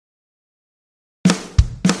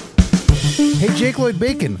Hey, Jake Lloyd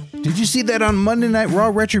Bacon, did you see that on Monday Night Raw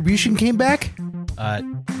Retribution came back?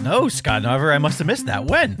 No, Scott Narver, I must have missed that.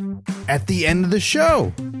 When? At the end of the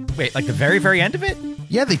show. Wait, like the very, very end of it?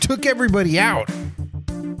 Yeah, they took everybody out.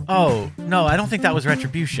 Oh, no, I don't think that was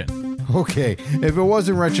Retribution. Okay, if it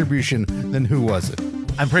wasn't Retribution, then who was it?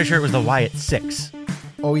 I'm pretty sure it was the Wyatt Sicks.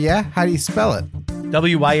 Oh yeah? How do you spell it?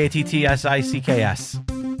 Wyattssicks.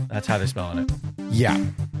 That's how they're spelling it. Yeah,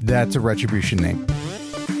 that's a Retribution name.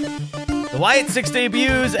 The Wyatt Sicks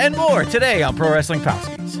debuts and more today on Pro Wrestling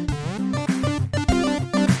Palskis.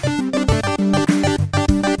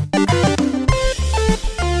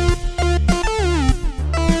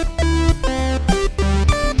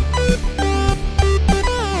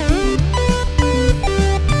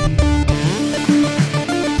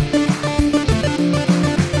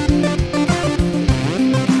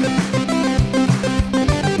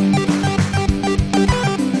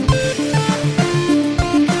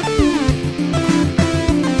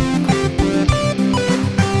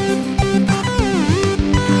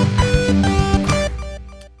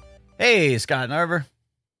 Hey, Scott Narver.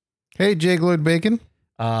 Hey, Jake Lloyd Bacon.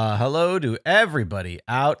 Hello to everybody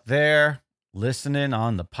out there listening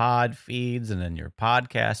on the pod feeds and in your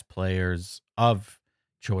podcast players of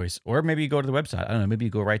choice. Or maybe you go to the website. I don't know. Maybe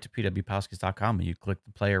you go right to pwpalskis.com and you click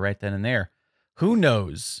the player right then and there. Who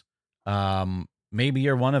knows? Maybe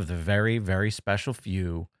you're one of the very, very special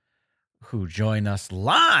few who join us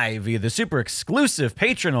live via the super exclusive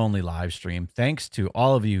patron-only live stream. Thanks to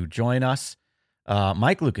all of you who join us.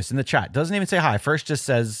 Mike Lucas in the chat doesn't even say hi. First just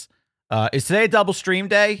says, is today a double stream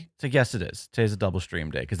day? So yes, it is. Today's a double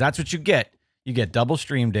stream day because that's what you get. You get double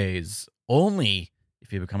stream days only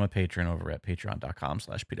if you become a patron over at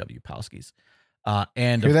patreon.com/pwpalskis.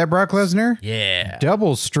 And hear that, Brock Lesnar? Yeah.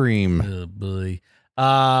 Double stream. Oh, boy.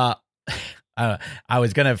 I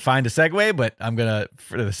was going to find a segue, but I'm going to,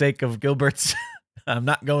 for the sake of Gilbert's, I'm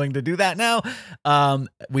not going to do that now.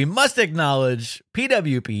 We must acknowledge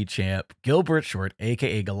PWP champ Gilbert Short,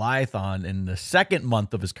 a.k.a. Goliathon, in the second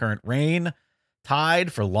month of his current reign,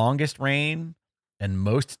 tied for longest reign and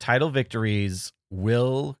most title victories.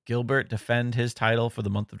 Will Gilbert defend his title for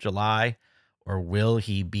the month of July, or will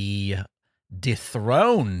he be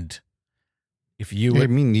dethroned? If you would, I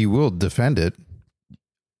mean, he will defend it.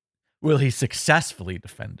 Will he successfully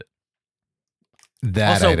defend it?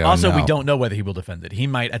 That also, know. We don't know whether he will defend it. He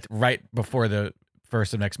might, right before the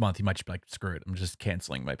first of next month, he might just be like, screw it, I'm just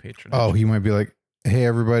canceling my patronage. Oh, he might be like, hey,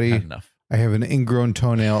 everybody, enough. I have an ingrown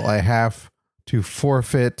toenail. I have to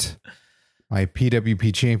forfeit my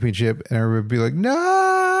PWP championship. And everybody would be like,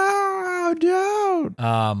 no,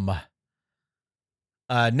 don't.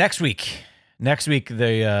 Next week,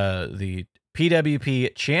 the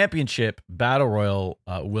PWP Championship Battle Royal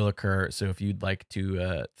will occur. So if you'd like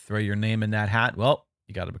to throw your name in that hat, well,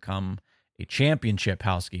 you got to become a championship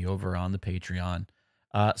Palski over on the Patreon.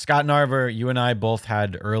 Scott Narver, you and I both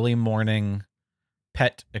had early morning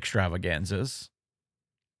pet extravaganzas.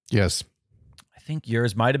 Yes. I think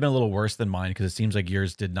yours might have been a little worse than mine because it seems like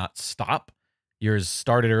yours did not stop. Yours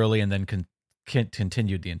started early and then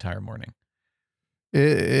continued the entire morning.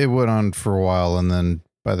 It went on for a while, and then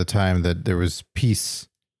by the time that there was peace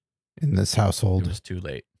in this household, it was too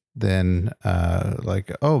late. Then,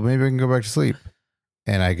 like, oh, maybe I can go back to sleep.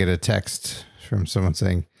 And I get a text from someone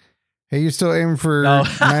saying, hey, you're still aiming for 9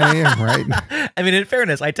 a.m., right? I mean, in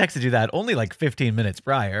fairness, I texted you that only like 15 minutes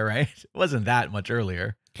prior, right? It wasn't that much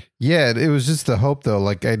earlier. Yeah, it was just the hope, though.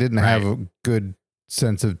 Like, I didn't have a good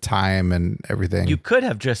sense of time and everything. You could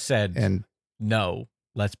have just said, no,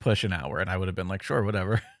 let's push an hour. And I would have been like, sure,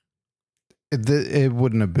 whatever. It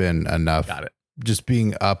wouldn't have been enough. Got it. Just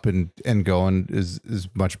being up and going is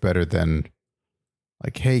much better than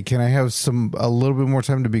like, hey, can I have a little bit more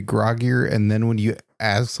time to be groggier? And then when you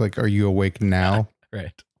ask, like, are you awake now?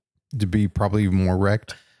 Right. To be probably more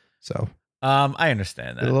wrecked. So, I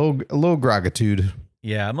understand that. A little groggitude.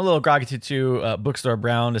 Yeah, I'm a little groggy too. Bookstore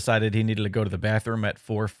Brown decided he needed to go to the bathroom at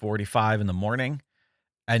 4:45 in the morning.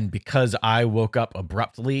 And because I woke up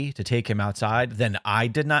abruptly to take him outside, then I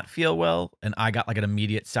did not feel well. And I got like an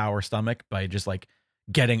immediate sour stomach by just like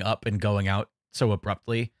getting up and going out so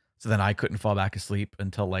abruptly. So then I couldn't fall back asleep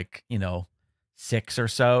until like, 6 or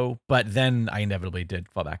so. But then I inevitably did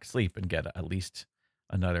fall back asleep and get at least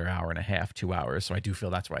another hour and a half, 2 hours. So I do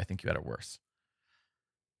feel that's why I think you had it worse.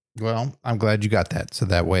 Well, I'm glad you got that. So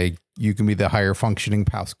that way you can be the higher functioning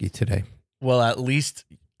Palski today. Well, at least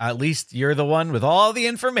you're the one with all the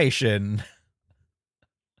information.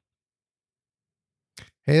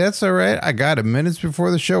 Hey, that's all right. I got it minutes before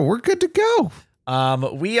the show. We're good to go.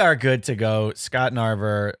 We are good to go. Scott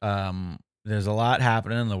Narver, there's a lot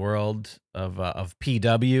happening in the world of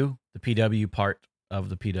PW, the PW part of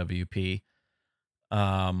the PWP.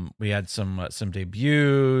 We had some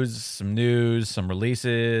debuts, some news, some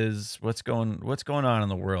releases. What's going on in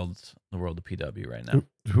the world of PW right now?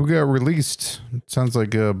 Who got released? It sounds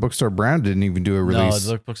like Bookstore Brown didn't even do a release.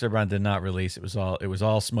 No, Bookstore Brown did not release. It was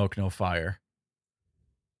all smoke, no fire.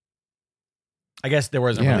 I guess there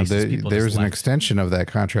wasn't releases. There was an extension of that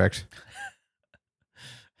contract.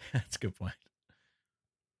 That's a good point.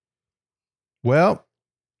 Well,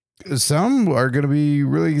 some are going to be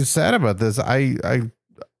really sad about this. I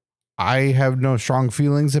have no strong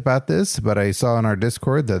feelings about this, but I saw in our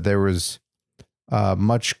Discord that there was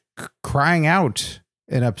much crying out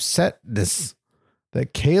and upsetness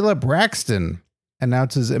that Kayla Braxon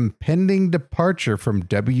announces impending departure from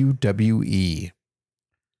WWE.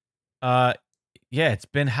 Yeah, it's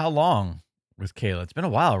been how long with Kayla? It's been a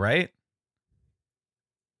while, right?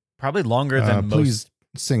 Probably longer than most. Please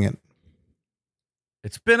sing it.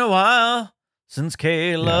 It's been a while since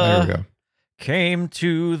Kayla came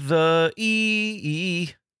to the EE.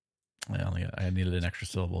 I needed an extra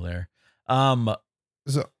syllable there. So,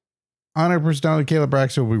 Honor personality Kayla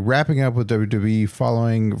Braxon will be wrapping up with WWE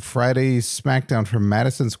following Friday's SmackDown from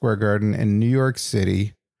Madison Square Garden in New York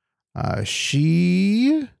City.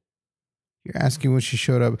 You're asking when she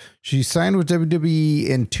showed up. She signed with WWE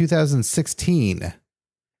in 2016.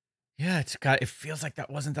 Yeah, it feels like that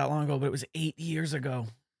wasn't that long ago, but it was 8 years ago.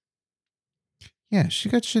 Yeah, she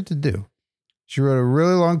got shit to do. She wrote a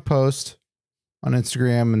really long post on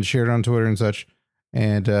Instagram and shared it on Twitter and such.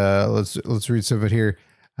 And let's read some of it here.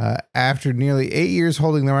 After nearly 8 years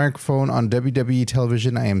holding the microphone on WWE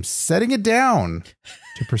television, I am setting it down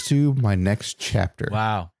to pursue my next chapter.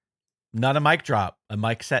 Wow. Not a mic drop, a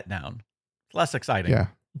mic set down. Less exciting. Yeah.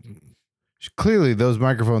 Clearly, those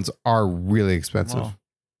microphones are really expensive. Well,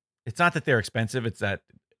 it's not that they're expensive. It's that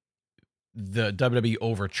the WWE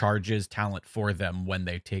overcharges talent for them when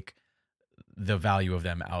they take the value of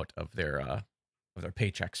them out of their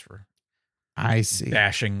paychecks for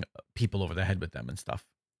bashing people over the head with them and stuff.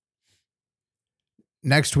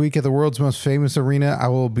 Next week at the world's most famous arena, I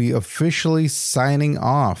will be officially signing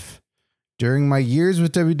off. During my years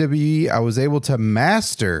with WWE, I was able to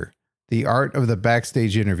master the art of the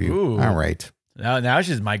backstage interview. Ooh. All right. Now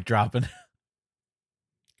she's mic dropping.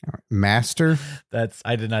 Master?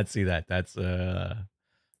 I did not see that. That's it's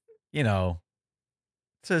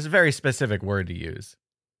a very specific word to use.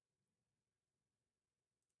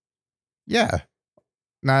 Yeah.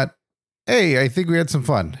 Not, hey, I think we had some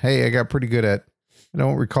fun. Hey, I got pretty good at, I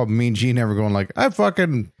don't recall Mean Gene ever going like, I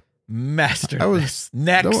fucking mastered this.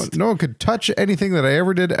 Next. No one could touch anything that I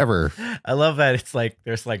ever did ever. I love that. It's like,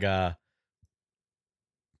 there's like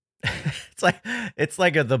it's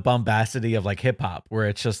like the bombacity of like hip hop where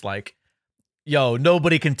it's just like, yo,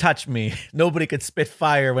 nobody can touch me. Nobody can spit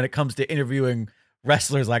fire when it comes to interviewing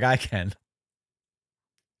wrestlers like I can.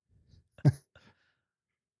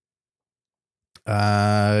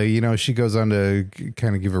 She goes on to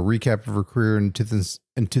kind of give a recap of her career in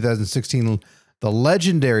 2016. The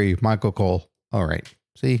legendary Michael Cole. All right.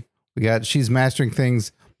 See, she's mastering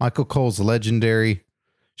things. Michael Cole's legendary.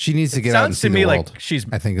 She needs to get out and see the world.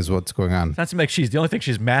 Like I think is what's going on. Sounds to me like the only thing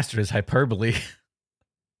she's mastered is hyperbole.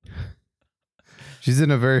 She's in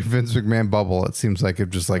a very Vince McMahon bubble. It seems like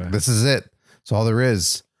this is it. It's all there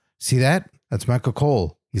is. See that? That's Michael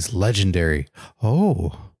Cole. He's legendary.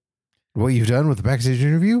 Oh, what you've done with the backstage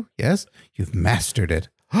interview? Yes, you've mastered it.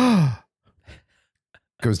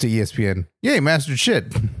 Goes to ESPN. Yay, mastered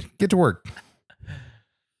shit. Get to work.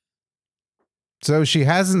 So she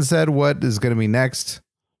hasn't said what is going to be next.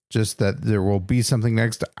 Just that there will be something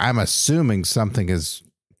next. I'm assuming something is,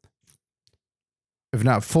 if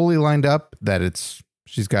not fully lined up, that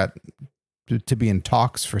she's got to be in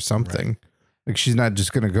talks for something. Right. Like she's not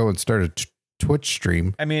just going to go and start a Twitch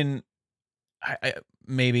stream. I mean,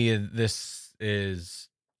 maybe this is,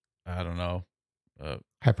 I don't know.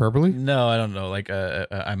 Hyperbole? No, I don't know. Like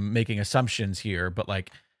I'm making assumptions here, but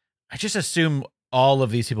like I just assume all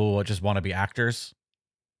of these people will just want to be actors.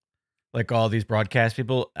 Like all these broadcast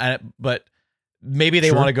people, but maybe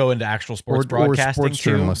they want to go into actual sports broadcasting or sports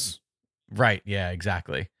journalists. Right. Yeah,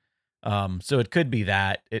 exactly. So it could be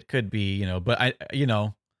that. It could be, but I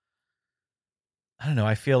don't know.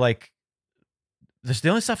 I feel like the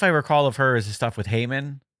only stuff I recall of her is the stuff with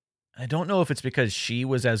Heyman. I don't know if it's because she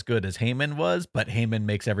was as good as Heyman was, but Heyman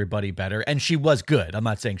makes everybody better. And she was good. I'm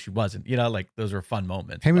not saying she wasn't, like those were fun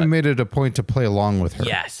moments. Heyman made it a point to play along with her.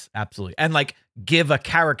 Yes, absolutely. And like give a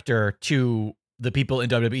character to the people in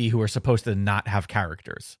WWE who are supposed to not have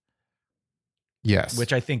characters. Yes.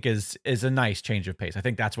 which I think is a nice change of pace. I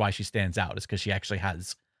think that's why she stands out, is because she actually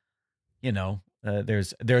has,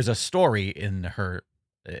 there's a story in her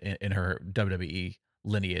WWE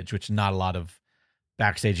lineage, which not a lot of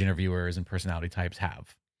backstage interviewers and personality types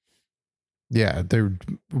have. Yeah, they're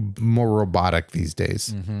more robotic these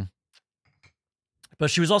days. Mm-hmm. But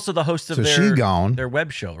she was also the host of their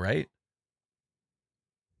web show, right?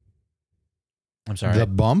 I'm sorry. The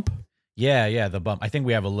Bump? Yeah, The Bump. I think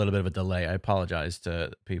we have a little bit of a delay. I apologize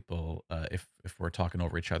to people if we're talking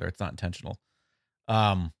over each other. It's not intentional.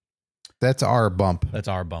 That's our Bump. That's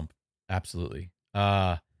our Bump. Absolutely.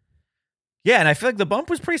 Yeah, and I feel like The Bump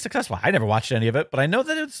was pretty successful. I never watched any of it, but I know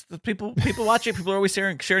that it's people watch it. People are always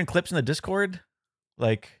sharing clips in the Discord.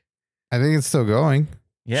 Like, I think it's still going.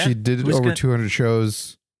 Yeah, she did over 200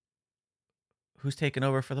 shows. Who's taking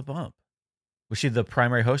over for The Bump? Was she the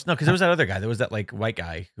primary host? No, because there was that other guy. There was that like white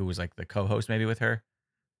guy who was like the co-host maybe with her.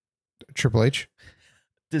 Triple H.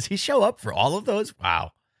 Does he show up for all of those?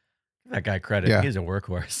 Wow, give that guy credit. Yeah. He's a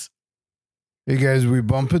workhorse. Hey guys, we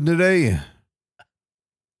bumping today?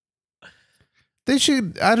 They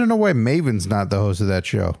should. I don't know why Maven's not the host of that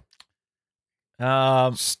show.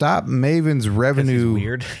 Stop Maven's revenue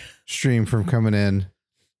weird stream from coming in,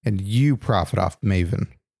 and you profit off Maven.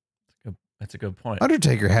 That's a good point.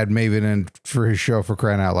 Undertaker had Maven in for his show, for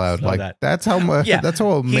crying out loud. That's how much. Yeah, that's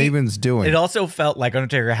all Maven's doing. It also felt like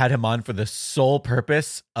Undertaker had him on for the sole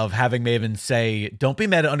purpose of having Maven say, "Don't be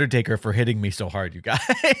mad at Undertaker for hitting me so hard, you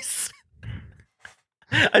guys."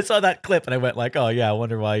 I saw that clip and I went like, "Oh yeah, I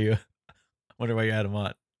wonder why you had him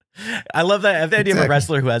on." I love that. I have the idea of a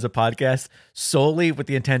wrestler who has a podcast solely with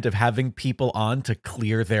the intent of having people on to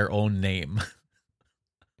clear their own name.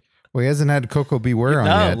 Well, he hasn't had Coco Beware on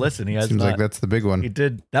yet. No, listen, he has. Seems not. like that's the big one. He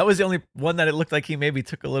did. That was the only one that it looked like he maybe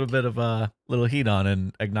took a little bit of a little heat on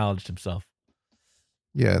and acknowledged himself.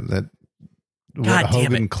 Yeah, that. God what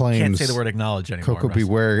Hogan claims. Can't say the word acknowledge anymore. Coco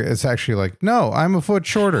Beware. It's actually like, no, I'm a foot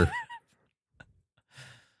shorter.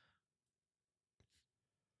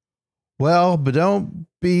 Well, but don't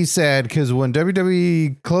be sad, because when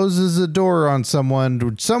WWE closes a door on someone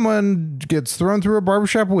gets thrown through a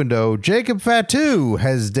barbershop window. Jacob Fatu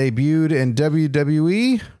has debuted in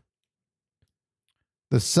WWE.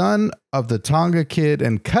 The son of the Tonga Kid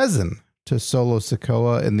and cousin to Solo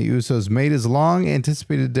Sikoa and the Usos made his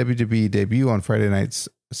long-anticipated WWE debut on Friday night's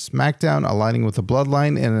SmackDown, aligning with the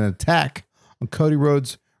Bloodline in an attack on Cody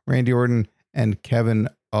Rhodes, Randy Orton, and Kevin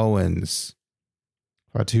Owens.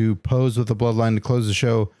 Fatu posed with the Bloodline to close the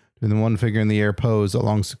show, doing the one finger in the air pose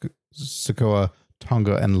along Sikoa,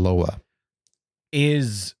 Tonga, and Loa.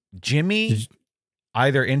 Is Jimmy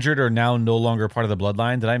either injured or now no longer part of the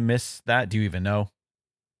Bloodline? Did I miss that? Do you even know?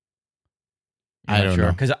 I don't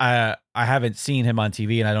know. Because I haven't seen him on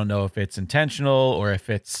TV, and I don't know if it's intentional or if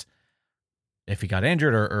he got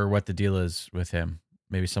injured or what the deal is with him.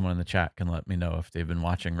 Maybe someone in the chat can let me know if they've been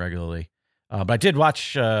watching regularly. But I did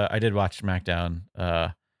watch SmackDown.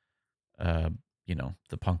 The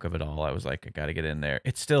Punk of it all. I was like, I got to get in there.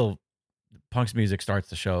 It's still Punk's music starts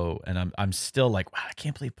the show, and I'm still like, wow, I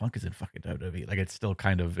can't believe Punk is in fucking WWE. Like, it's still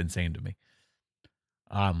kind of insane to me.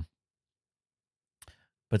 But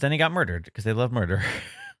then he got murdered because they love murder.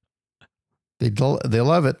 They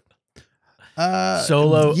love it.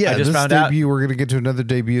 Solo. Yeah, I just this found debut. out We're gonna get to another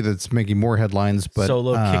debut that's making more headlines. But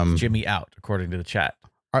Solo kicked Jimmy out, according to the chat.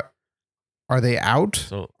 Are they out?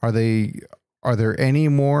 Are there any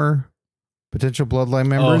more potential Bloodline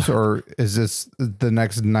members, or is this the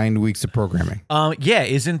next 9 weeks of programming? Yeah,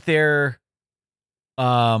 isn't there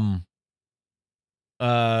who's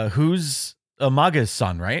Umaga's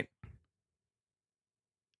son, right?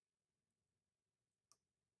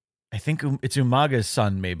 I think it's Umaga's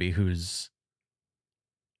son, maybe, who's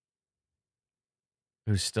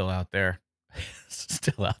still out there.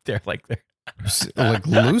 Still out there, like they're like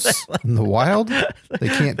loose in the wild. They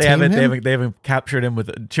can't. They haven't captured him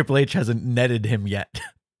with Triple H. Hasn't netted him yet.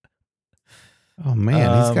 Oh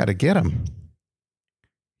man, he's got to get him.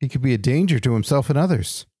 He could be a danger to himself and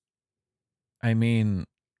others. I mean,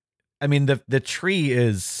 the tree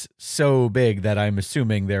is so big that I'm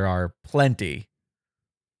assuming there are plenty.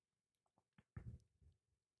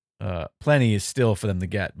 Plenty is still for them to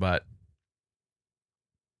get, but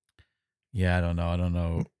yeah, I don't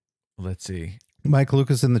know. Let's see. Mike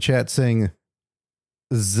Lucas in the chat saying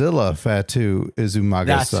Zilla Fatu is Umaga's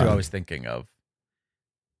That's son. who I was thinking of.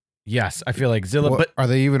 Yes, I feel like Zilla. But are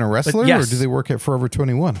they even a wrestler, yes. or do they work at Forever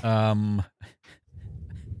 21?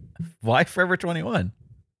 Why Forever 21?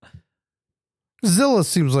 Zilla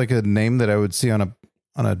seems like a name that I would see on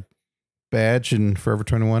a badge in Forever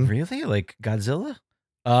 21. Really? Like Godzilla?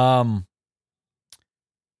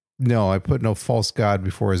 No, I put no false god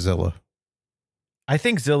before Zilla. I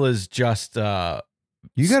think Zilla's just You got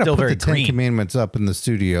to still put very the Ten green. Commandments up in the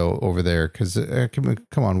studio over there because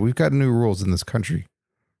come on, we've got new rules in this country.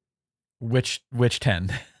 Which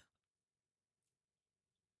 10?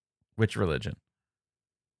 Which religion?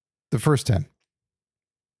 The first 10.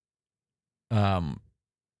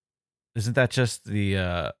 Isn't that just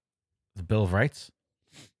the Bill of Rights?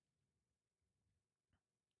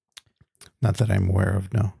 Not that I'm aware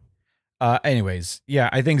of, no. Anyways, yeah,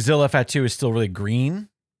 I think Zilla Fatu is still really green,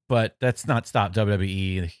 but that's not stopped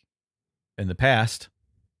WWE in the past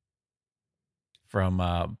from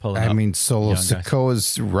pulling up. I mean, Solo young guys.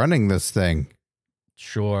 Sikoa's running this thing.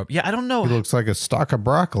 Sure. Yeah, I don't know. He looks like a stalk of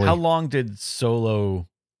broccoli. How long did Solo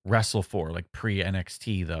wrestle for, like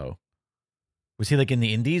pre-NXT, though? Was he like in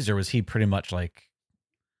the indies, or was he pretty much like...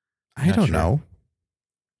 I don't know.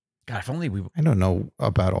 God, if only we... I don't know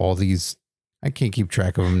about all these. I can't keep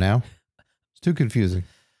track of them now. It's too confusing.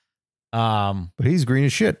 But he's green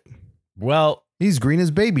as shit. Well... He's green as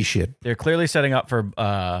baby shit. They're clearly setting up for,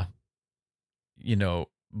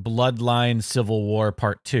 Bloodline Civil War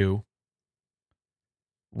Part 2,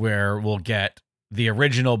 where we'll get the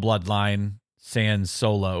original Bloodline, sans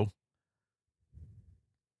Solo.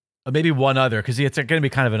 Or maybe one other, because it's going to be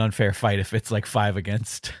kind of an unfair fight if it's like 5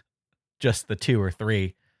 against just the 2 or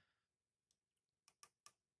 3.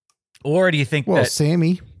 Or do you think that...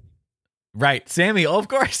 Sammy. Right, Sammy, of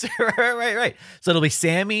course. right. So it'll be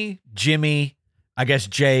Sammy, Jimmy... I guess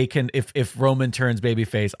Jay can, if Roman turns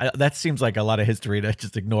babyface, that seems like a lot of history to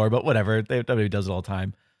just ignore, but whatever. WWE does it all the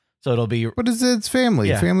time. So it'll be... But it's family.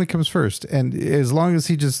 Yeah. Family comes first. And as long as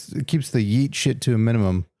he just keeps the yeet shit to a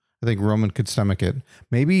minimum, I think Roman could stomach it.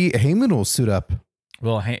 Maybe Heyman will suit up.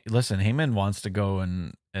 Well, listen, Heyman wants to go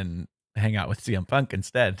and hang out with CM Punk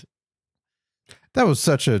instead. That was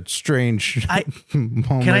such a strange moment.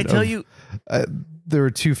 Can I tell you... there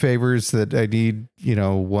were 2 favors that I need,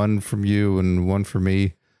 one from you and one for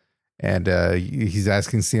me. And he's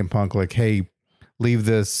asking CM Punk, like, hey, leave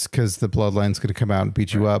this because the bloodline's going to come out and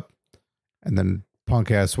beat you up. And then Punk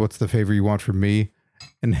asks, what's the favor you want from me?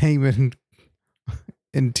 And Heyman,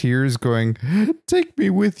 in tears, going, take me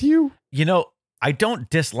with you. I don't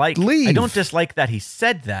dislike... Leave. I don't dislike that he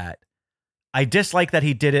said that. I dislike that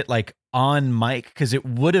he did it, like, on mic, because it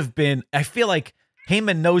would have been... I feel like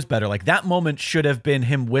Heyman knows better. Like, that moment should have been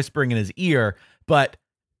him whispering in his ear, but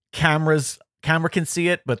camera can see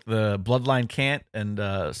it, but the bloodline can't, and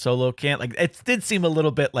Solo can't. Like, it did seem a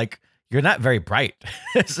little bit like you're not very bright.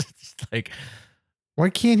 It's like, why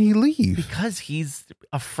can't he leave? Because he's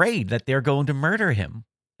afraid that they're going to murder him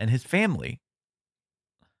and his family.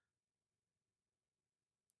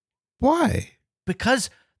 Why? Because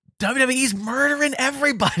WWE's murdering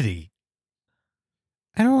everybody.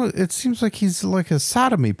 I don't. It seems like he's like a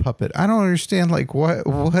sodomy puppet. I don't understand like what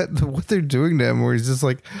they're doing to him. Where he's just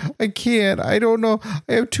like, I can't. I don't know.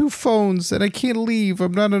 I have 2 phones and I can't leave.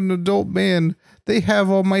 I'm not an adult man. They have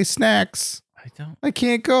all my snacks. I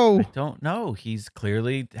can't go. I don't know. He's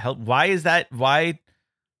clearly helped. Why is that? Why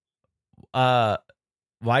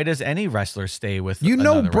does any wrestler stay with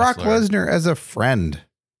Brock Lesnar as a friend?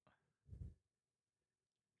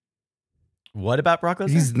 What about Brock Lesnar?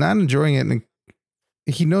 He's not enjoying it, and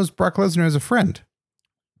he knows Brock Lesnar as a friend.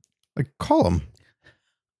 Like, call him.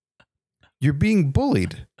 You're being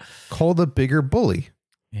bullied. Call the bigger bully.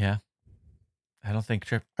 Yeah. I don't think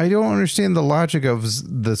I don't understand the logic of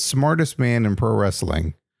the smartest man in pro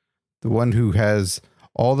wrestling, the one who has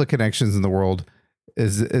all the connections in the world,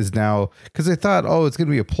 is now, because I thought, oh, it's going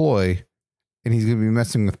to be a ploy and he's going to be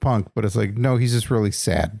messing with Punk, but it's like, no, he's just really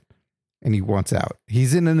sad and he wants out.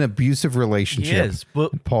 He's in an abusive relationship. He is,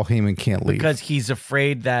 but Paul Heyman can't leave because he's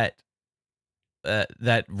afraid that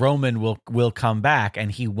that Roman will come back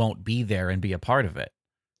and he won't be there and be a part of it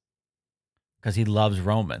because he loves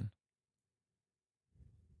Roman.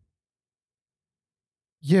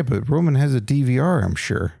 Yeah, but Roman has a DVR, I'm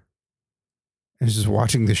sure. And he's just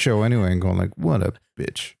watching the show anyway and going like, "What a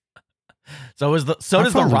bitch." So does The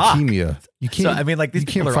Rock. Leukemia. You can't. So, I mean, like, these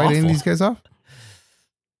people are fight awful. any of these guys off.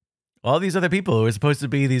 All these other people who are supposed to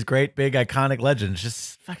be these great, big, iconic legends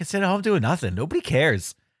just fucking sit at home doing nothing. Nobody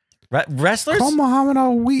cares. Wrestlers? Call Muhammad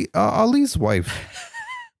Ali's wife.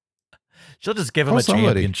 She'll just give him a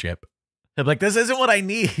championship. He'll be like, this isn't what I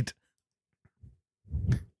need.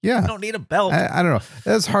 Yeah. I don't need a belt. I don't know.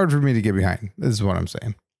 That's hard for me to get behind. This is what I'm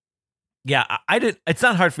saying. Yeah, it's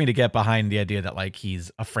not hard for me to get behind the idea that like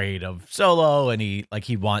he's afraid of Solo and he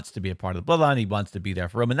wants to be a part of the bloodline. He wants to be there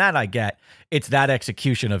for him. And that I get. It's that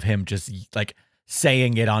execution of him just like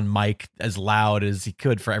saying it on mic as loud as he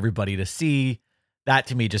could for everybody to see. That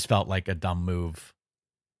to me just felt like a dumb move.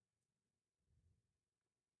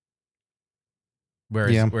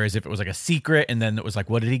 Whereas if it was like a secret and then it was like,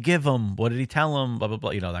 what did he give him? What did he tell him? Blah, blah,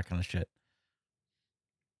 blah. That kind of shit.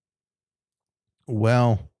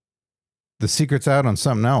 Well, the secret's out on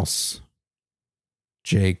something else.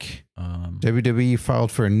 Jake. WWE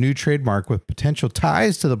filed for a new trademark with potential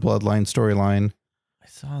ties to the Bloodline storyline. I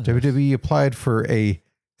saw this. WWE applied for a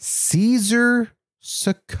Caesar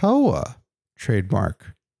Sikoa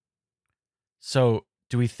trademark. So,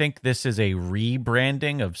 do we think this is a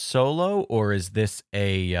rebranding of Solo, or is this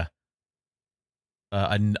a yet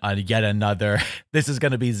another? This is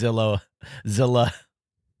going to be Zilla.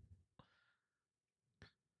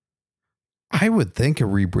 I would think a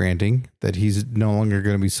rebranding, that he's no longer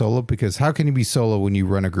going to be Solo, because how can you be Solo when you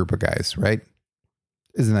run a group of guys, right?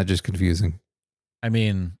 Isn't that just confusing? I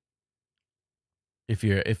mean, if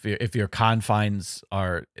your confines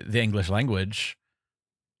are the English language,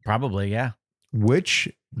 probably, yeah. Which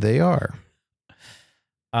they are.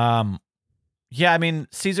 Yeah, I mean,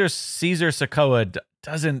 Caesar Sikoa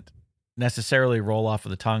doesn't necessarily roll off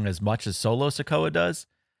of the tongue as much as Solo Sikoa does.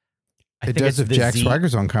 It does if Jack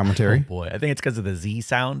Swagger's on commentary. Oh boy, I think it's because of the Z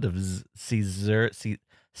sound of Caesar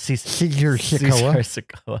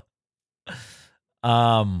Sikoa.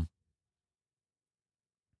 I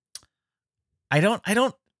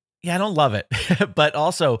don't love it, but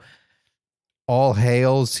also all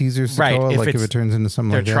hail Caesar Sikoa. Right, like if it turns into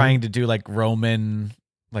something like that. They're trying to do like Roman,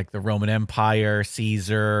 like the Roman Empire,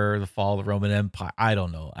 Caesar, the fall of the Roman Empire. I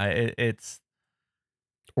don't know. It's.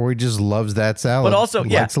 Or he just loves that salad. But also,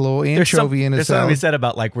 yeah, likes a little anchovy in his salad. There's something we said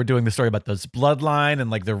about like we're doing the story about this bloodline and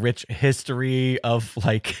like the rich history of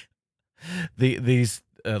like these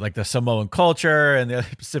like the Samoan culture and the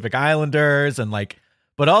Pacific Islanders and like,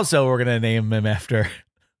 but also we're gonna name him after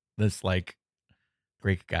this like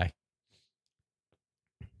Greek guy.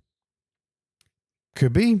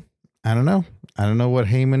 Could be. I don't know. I don't know what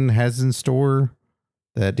Heyman has in store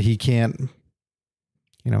that he can't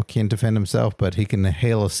defend himself, but he can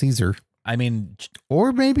hail a Caesar. I mean,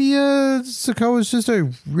 or maybe Sikoa is just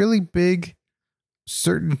a really big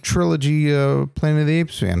certain trilogy Planet of the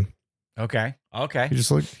Apes fan. Okay. He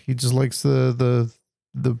just likes the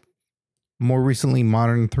more recently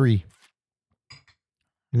modern 3.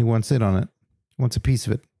 And he wants in on it. He wants a piece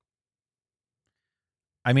of it.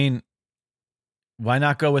 I mean, why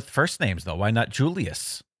not go with first names though? Why not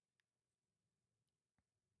Julius?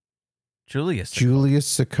 Julius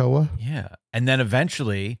Sikoa. Yeah. And then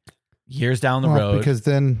eventually, years down the road. Because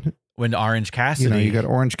then when Orange Cassidy. You got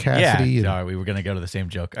Orange Cassidy. Yeah. Sorry, we were going to go to the same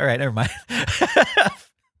joke. All right, never mind.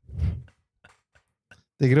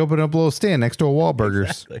 They could open up a little stand next to a Wahlburgers.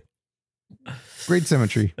 Exactly. Great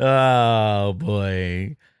symmetry. Oh,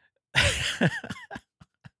 boy.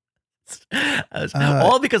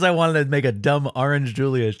 All because I wanted to make a dumb Orange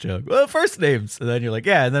Julius joke. Well, first names. And then you're like,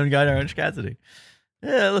 yeah, and then we got Orange Cassidy.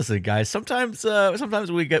 Yeah, listen, guys. Sometimes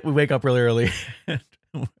we wake up really early.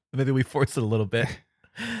 Maybe we force it a little bit.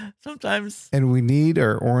 Sometimes, and we need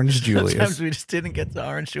our Orange Julius. Sometimes we just didn't get to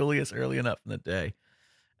Orange Julius early enough in the day,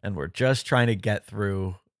 and we're just trying to get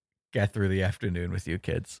through the afternoon with you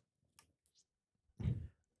kids.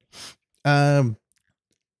 And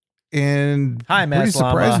hi, pretty Mass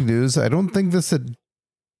surprising Llama. news. I don't think this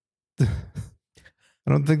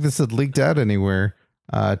had leaked out anywhere.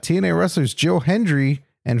 TNA wrestlers Joe Hendry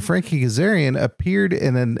and Frankie Kazarian appeared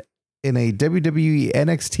in a WWE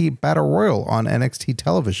NXT Battle Royal on NXT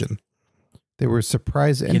television. They were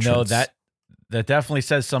surprise entrants. That definitely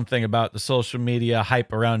says something about the social media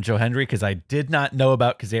hype around Joe Hendry, because I did not know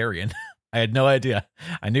about Kazarian. I had no idea.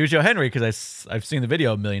 I knew Joe Hendry because I've seen the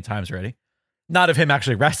video a million times already. Not of him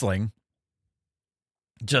actually wrestling,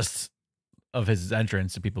 just of his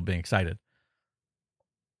entrance and people being excited.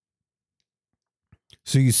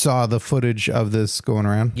 So you saw the footage of this going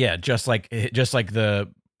around? Yeah, just like the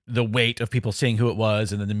weight of people seeing who it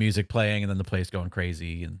was, and then the music playing, and then the place going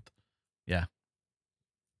crazy, and yeah.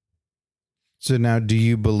 So now, do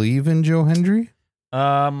you believe in Joe Hendry?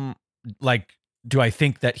 Like, do I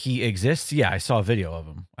think that he exists? Yeah, I saw a video of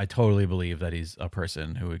him. I totally believe that he's a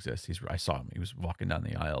person who exists. I saw him. He was walking down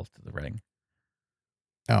the aisle to the ring.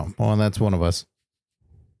 Oh, well, that's one of us.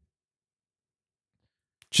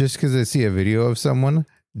 Just because I see a video of someone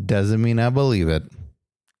doesn't mean I believe it.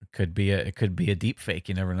 It could be a deep fake.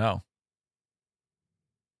 You never know.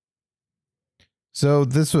 So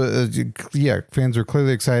this was, fans were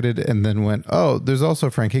clearly excited and then went, oh, there's also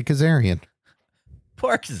Frankie Kazarian.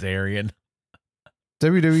 Poor Kazarian.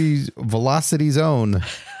 WWE's Velocity's own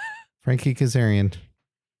Frankie Kazarian.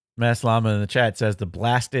 Mass Llama in the chat says the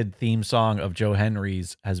blasted theme song of Joe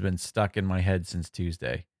Henry's has been stuck in my head since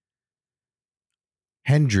Tuesday.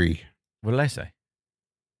 Hendry. What did I say?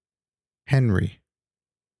 Henry.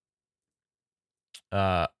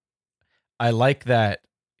 I like that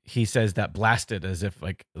he says that blasted as if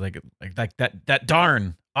like that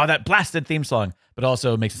darn, oh, that blasted theme song, but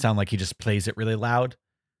also makes it sound like he just plays it really loud.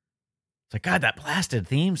 It's like, God, that blasted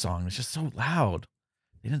theme song is just so loud.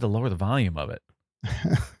 They need to lower the volume of it.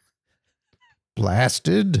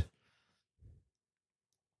 Blasted?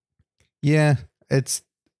 Yeah, it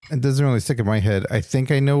doesn't really stick in my head. I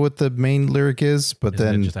think I know what the main lyric is, but Isn't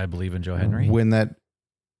then it just I believe in Joe Hendry? when that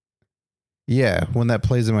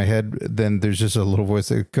plays in my head, then there's just a little voice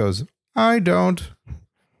that goes, I don't.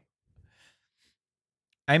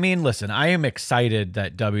 I mean, listen, I am excited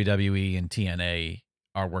that WWE and TNA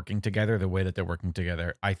are working together the way that they're working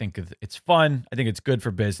together. I think it's fun. I think it's good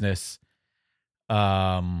for business.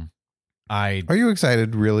 Are you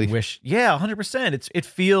excited, really? Yeah,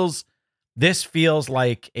 100%. This feels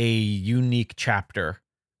like a unique chapter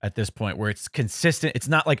at this point where it's consistent. It's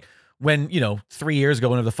not like when, 3 years ago,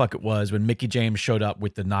 whenever the fuck it was, when Mickie James showed up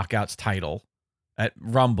with the Knockouts title at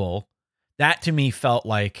Rumble. That to me felt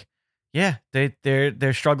like, yeah,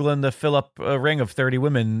 they're struggling to fill up a ring of 30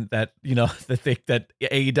 women that, that think that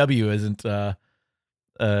AEW isn't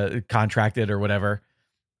contracted or whatever.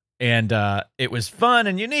 And it was fun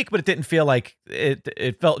and unique, but it didn't feel like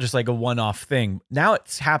it felt just like a one-off thing. Now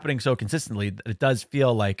it's happening so consistently that it does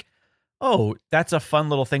feel like, oh, that's a fun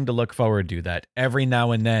little thing to look forward to, that every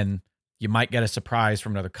now and then you might get a surprise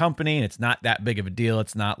from another company and it's not that big of a deal.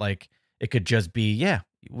 It's not like it could just be, yeah,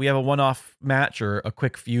 we have a one-off match or a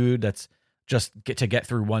quick feud that's just to get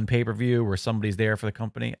through one pay-per-view where somebody's there for the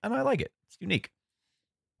company. And I like it. It's unique.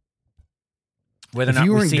 Whether or not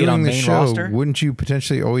we see it on main roster, wouldn't you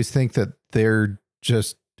potentially always think that they're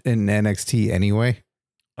just in NXT anyway?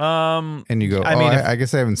 And you go, I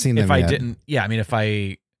guess I haven't seen them yet.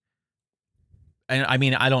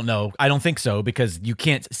 I don't know. I don't think so, because you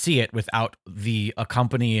can't see it without the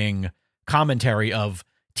accompanying commentary of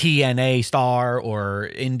TNA star or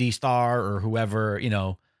indie star or whoever,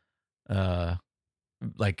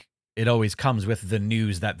 like it always comes with the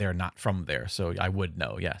news that they're not from there. So I would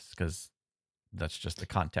know, yes, because that's just the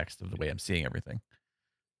context of the way I'm seeing everything.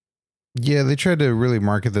 Yeah, they tried to really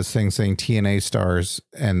market this thing saying TNA stars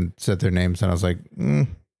and said their names, and I was like,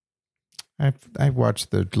 I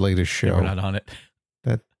watched the latest show. We're not on it.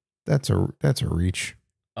 That's a reach.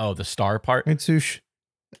 Oh, the star part? Right, Sush?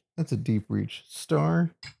 That's a deep reach.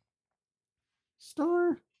 Star?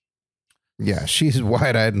 Yeah, she's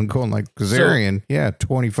wide-eyed and going like Kazarian. So,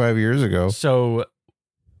 25 years ago. So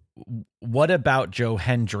what about Joe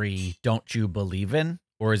Hendry don't you believe in?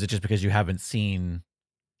 Or is it just because you have you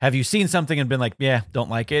seen something and been like, yeah, don't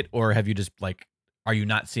like it? Or have you just like, are you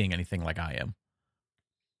not seeing anything like I am?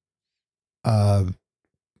 I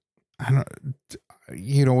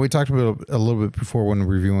don't, we talked about a little bit before when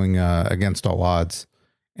reviewing Against All Odds,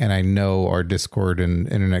 and I know our Discord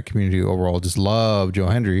and internet community overall just love Joe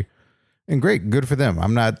Hendry, and great, good for them.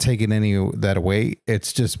 I'm not taking any of that away.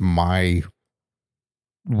 It's just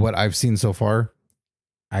what I've seen so far.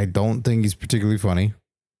 I don't think he's particularly funny.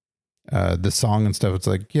 The song and stuff, it's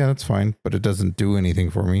like, yeah, that's fine, but it doesn't do anything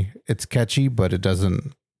for me. It's catchy, but it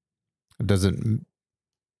doesn't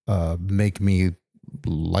make me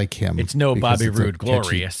like him. It's no Bobby Roode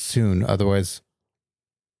glorious tune. Otherwise,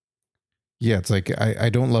 yeah, it's like I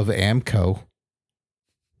don't love Amco,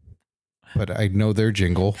 but I know their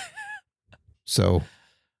jingle. So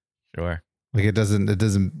sure. Like it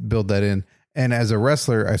doesn't build that in. And as a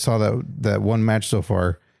wrestler, I saw that one match so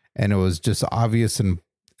far, and it was just obvious and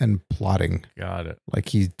plotting. Got it. Like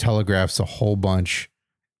he telegraphs a whole bunch,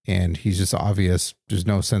 and he's just obvious. There's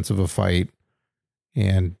no sense of a fight,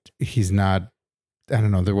 and he's not. I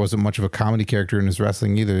don't know. There wasn't much of a comedy character in his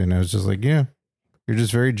wrestling either, and I was just like, yeah, you're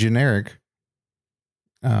just very generic.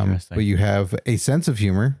 But you have a sense of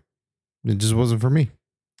humor. It just wasn't for me.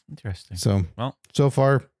 Interesting. So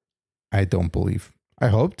far, I don't believe. I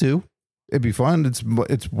hope to. It'd be fun.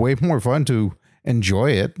 It's way more fun to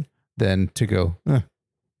enjoy it than to go,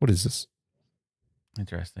 what is this?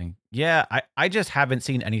 Interesting. Yeah, I just haven't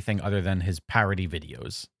seen anything other than his parody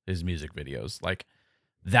videos, his music videos. Like,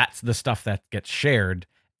 that's the stuff that gets shared.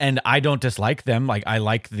 And I don't dislike them. Like, I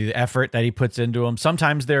like the effort that he puts into them.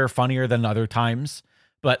 Sometimes they're funnier than other times.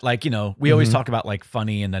 But, like, we always talk about, like,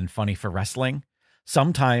 funny and then funny for wrestling.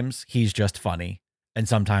 Sometimes he's just funny. And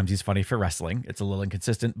sometimes he's funny for wrestling. It's a little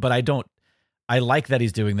inconsistent. But I like that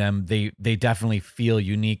he's doing them. They definitely feel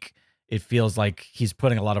unique. It feels like he's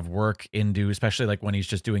putting a lot of work into, especially like when he's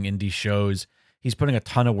just doing indie shows, he's putting a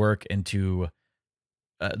ton of work into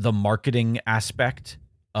the marketing aspect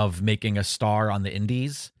of making a star on the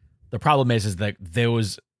indies. The problem is that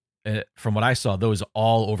those, from what I saw, those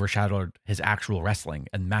all overshadowed his actual wrestling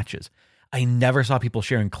and matches. I never saw people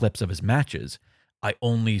sharing clips of his matches. I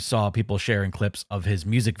only saw people sharing clips of his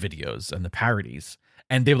music videos and the parodies.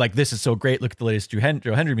 And they were like, this is so great. Look at the latest Joe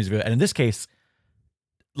Hendry music video. And in this case,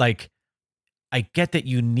 like, I get that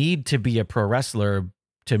you need to be a pro wrestler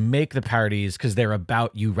to make the parodies because they're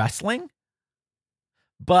about you wrestling.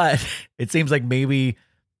 But it seems like maybe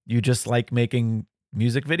you just like making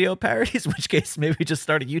music video parodies, in which case maybe just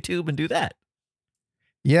start a YouTube and do that.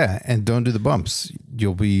 Yeah, and don't do the bumps.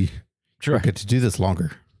 You'll get to do this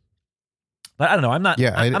longer. But I don't know. I'm not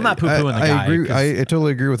poo-pooing the guy. I agree. I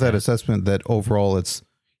totally agree with that assessment that overall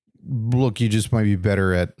you just might be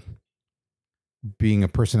better at being a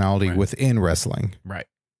personality within wrestling. Right.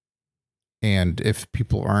 And if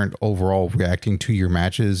people aren't overall reacting to your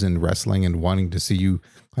matches and wrestling and wanting to see you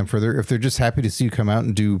climb further, if they're just happy to see you come out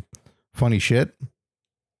and do funny shit,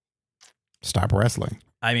 stop wrestling.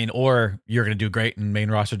 I mean, or you're going to do great in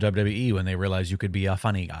main roster WWE when they realize you could be a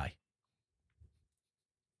funny guy.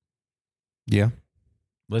 Yeah.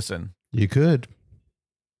 Listen. You could.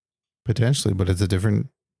 Potentially, but it's a different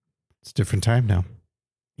time now.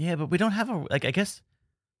 Yeah, but we don't have I guess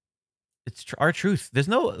it's our truth. There's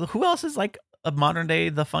who else is like a modern day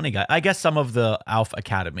the funny guy? I guess some of the Alpha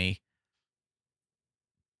Academy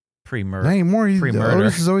pre-murder. Not anymore.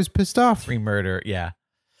 Otis is always pissed off. Pre-murder, yeah.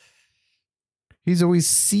 He's always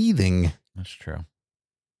seething. That's true.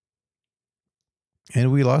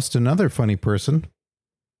 And we lost another funny person.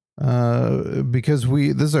 Because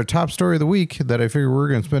this is our top story of the week that I figure we're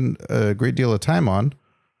going to spend a great deal of time on.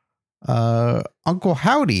 Uncle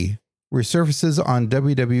Howdy resurfaces on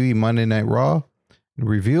WWE Monday Night Raw and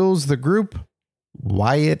reveals the group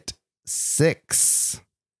Wyatt Sicks.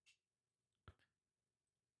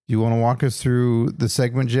 You want to walk us through the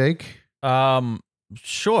segment, Jake?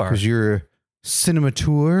 Sure. Because you're a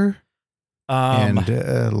cinemateur. And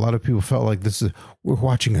a lot of people felt like we're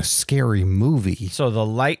watching a scary movie. So the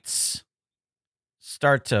lights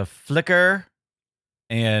start to flicker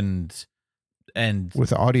and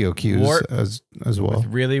with audio cues as well. With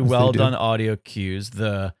really well done audio cues.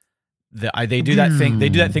 They do that thing. They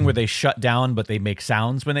do that thing where they shut down, but they make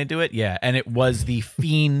sounds when they do it. Yeah. And it was the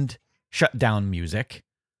Fiend shutdown music.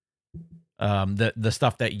 The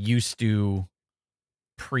stuff that used to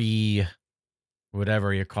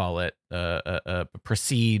whatever you call it,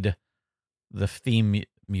 precede the theme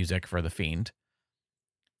music for the Fiend.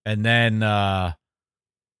 And then I'm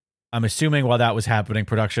assuming while that was happening,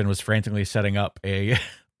 production was frantically setting up a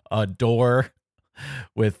door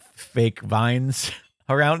with fake vines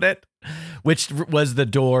around it, which was the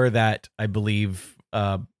door that I believe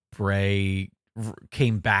Bray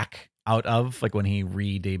came back out of, like when he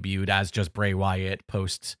re-debuted as just Bray Wyatt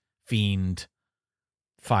post Fiend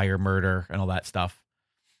fire murder and all that stuff.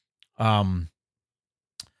 The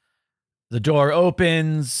door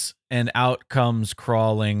opens and out comes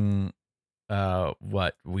crawling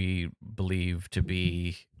what we believe to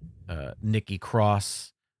be Nikki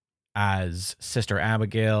Cross as Sister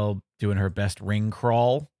Abigail doing her best ring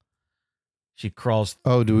crawl. She crawls.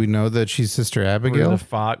 Oh, do we know that she's Sister Abigail? The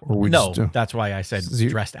fog. No, that's why I said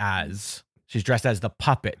dressed as. She's dressed as the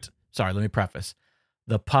puppet. Sorry, let me preface.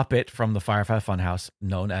 The puppet from the Firefly Funhouse,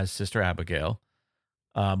 known as Sister Abigail,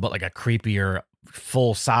 but like a creepier,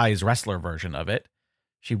 full-size wrestler version of it.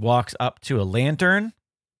 She walks up to a lantern.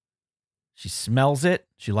 She smells it.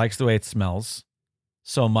 She likes the way it smells.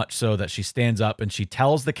 So much so that she stands up and she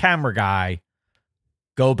tells the camera guy,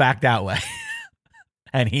 go back that way.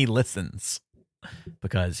 And he listens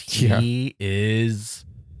because he is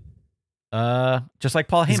just like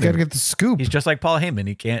Paul Heyman. He's got to get the scoop. He's just like Paul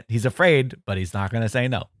Heyman. He's afraid, but he's not going to say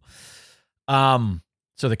no.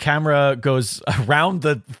 So the camera goes around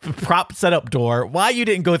the prop setup door. Why you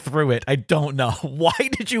didn't go through it, I don't know. Why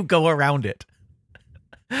did you go around it?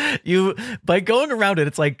 By going around it,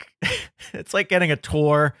 it's like getting a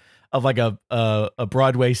tour of like a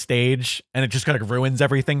Broadway stage, and it just kind of ruins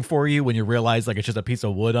everything for you when you realize like it's just a piece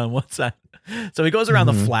of wood on one side. So he goes around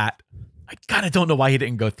the flat. I kind of don't know why he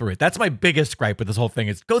didn't go through it. That's my biggest gripe with this whole thing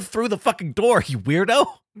is go through the fucking door, you weirdo.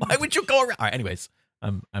 Why would you go around? All right, anyways,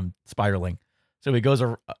 I'm spiraling. So he goes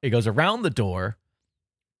around the door.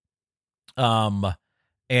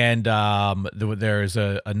 There's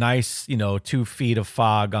a nice, 2 feet of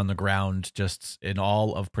fog on the ground just in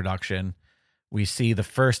all of production. We see the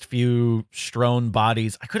first few strewn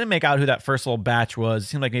bodies. I couldn't make out who that first little batch was. It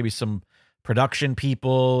seemed like maybe some production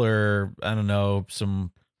people or I don't know,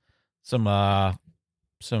 some NXT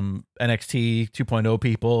 2.0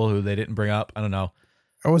 people who they didn't bring up. I don't know.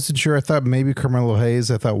 I wasn't sure. I thought maybe Carmelo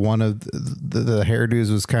Hayes. I thought one of the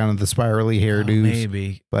hairdos was kind of the spirally hairdos.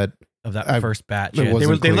 Maybe. But of that first batch. Yeah, they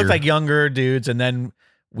looked like younger dudes. And then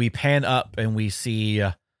we pan up and we see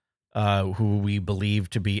who we believe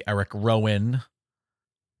to be Eric Rowan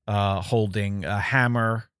holding a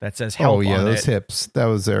hammer that says help on it. Oh, yeah, those hips. That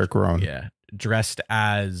was Eric Rowan. Yeah, dressed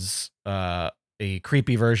as a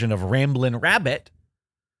creepy version of Ramblin' Rabbit.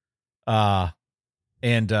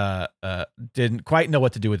 And didn't quite know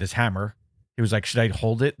what to do with his hammer. He was like, should I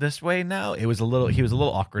hold it this way now? He was a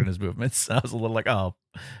little awkward in his movements. I was a little like, oh,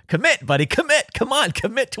 commit, buddy, commit. Come on,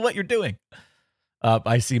 commit to what you're doing.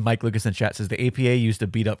 I see Mike Lucas in chat says the APA used to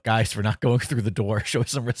beat up guys for not going through the door. Show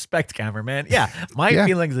some respect, cameraman. Yeah, my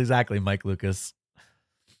feelings exactly, Mike Lucas.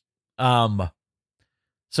 So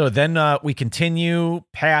then we continue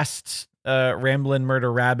past Ramblin'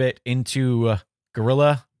 Murder Rabbit into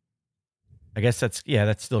Gorilla. I guess that's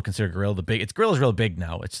still considered Gorilla. Gorilla's real big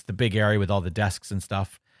now. It's the big area with all the desks and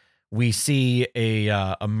stuff. We see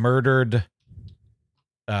a murdered,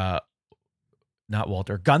 not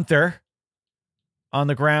Walter, Gunther on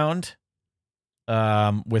the ground,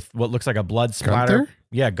 with what looks like a blood splatter. Gunther?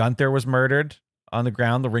 Yeah, Gunther was murdered on the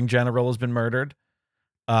ground. The ring general has been murdered.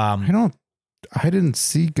 I didn't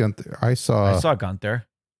see Gunther. I saw Gunther.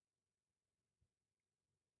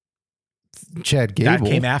 Chad Gable.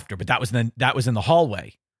 That came after, but that was in the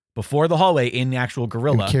hallway. Before the hallway, in the actual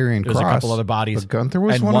Gorilla, there was a couple other bodies. But Gunther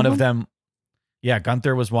was and one of them. Yeah,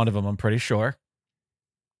 Gunther was one of them, I'm pretty sure.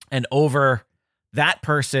 And over that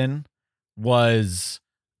person was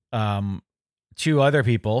two other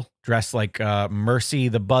people dressed like Mercy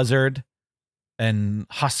the Buzzard and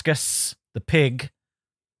Huskus the Pig.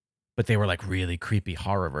 But they were like really creepy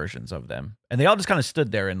horror versions of them. And they all just kind of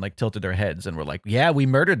stood there and like tilted their heads and were like, yeah, we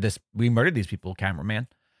murdered these people, cameraman.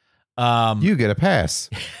 You get a pass.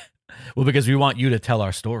 Well, because we want you to tell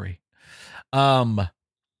our story. Who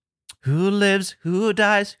lives, who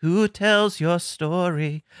dies, who tells your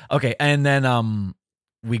story? Okay, and then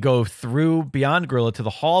we go through beyond Gorilla to the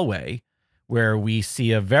hallway where we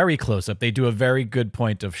see a very close-up. They do a very good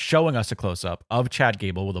point of showing us a close-up of Chad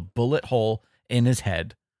Gable with a bullet hole in his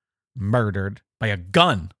head, murdered by a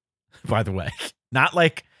gun, by the way. Not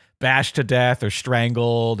like bashed to death or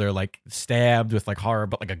strangled or like stabbed with like horror,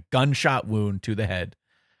 but like a gunshot wound to the head.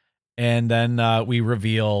 And then we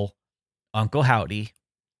reveal Uncle Howdy,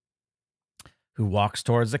 who walks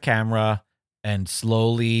towards the camera and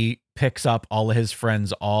slowly picks up all of his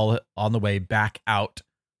friends all on the way back out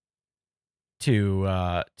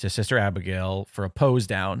to Sister Abigail for a pose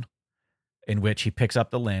down, in which he picks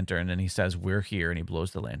up the lantern and he says, "We're here," and he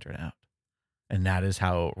blows the lantern out. And that is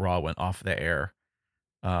how Raw went off the air.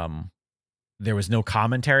 There was no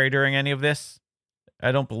commentary during any of this,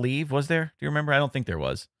 I don't believe. Was there? Do you remember? I don't think there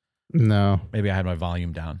was. No. Maybe I had my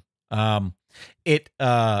volume down. It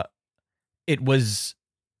was...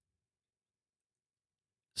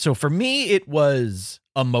 So for me, it was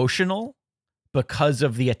emotional because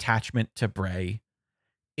of the attachment to Bray.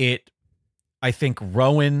 I think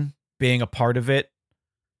Rowan being a part of it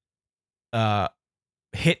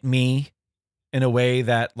hit me in a way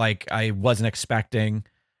that like I wasn't expecting.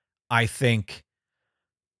 I think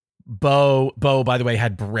Bo, by the way,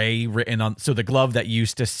 had Bray written on. So the glove that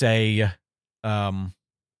used to say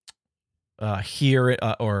here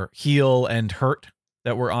or heal and hurt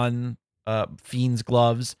that were on Fiend's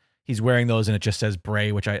gloves, he's wearing those and it just says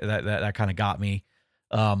Bray, which that kind of got me.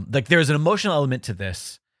 Like there's an emotional element to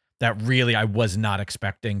this that really I was not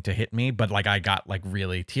expecting to hit me, but like I got like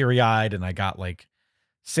really teary-eyed and I got like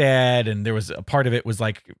sad, and there was a part of it was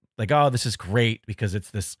like, oh, this is great because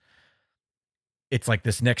it's like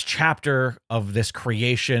this next chapter of this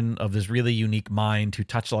creation of this really unique mind who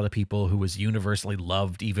touched a lot of people, who was universally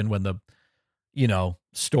loved even when the,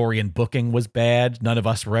 story and booking was bad. None of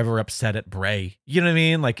us were ever upset at Bray. You know what I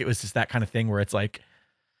mean? Like it was just that kind of thing where it's like,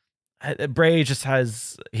 Bray just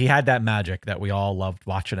he had that magic that we all loved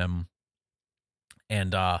watching him.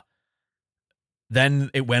 And then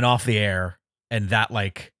it went off the air, and that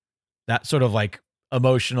sort of like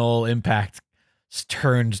emotional impact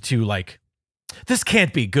turned to like, this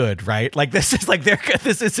can't be good, right? Like this is like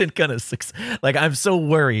this isn't gonna succeed. Like I'm so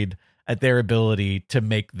worried at their ability to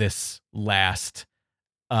make this last.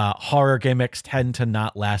 Horror gimmicks tend to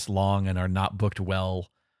not last long and are not booked well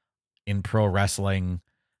in pro wrestling.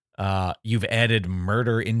 You've added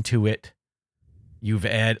murder into it. You've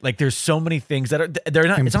added like there's so many things that they're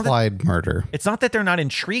not implied murder. It's not that they're not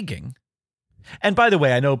intriguing. And by the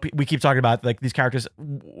way, I know we keep talking about like these characters.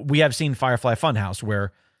 We have seen Firefly Funhouse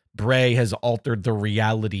where Bray has altered the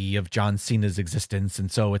reality of John Cena's existence, and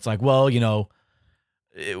so it's like, well,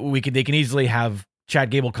 they can easily have Chad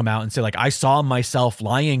Gable come out and say like, I saw myself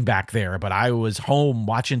lying back there, but I was home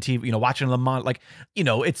watching TV, watching the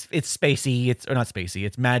it's spacey, it's not spacey,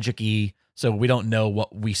 it's magic-y, So we don't know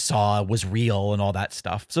what we saw was real and all that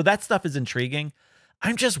stuff. So that stuff is intriguing.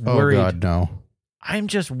 I'm just worried. Oh God, no. I'm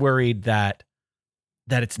just worried that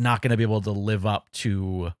it's not going to be able to live up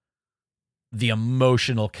to the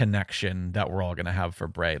emotional connection that we're all going to have for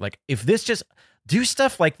Bray. Like, if this just do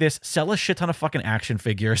stuff like this, sell a shit ton of fucking action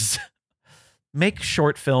figures, make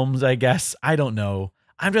short films, I guess. I don't know.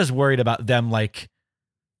 I'm just worried about them, like,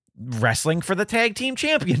 wrestling for the tag team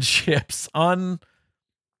championships on,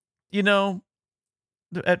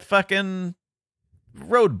 at fucking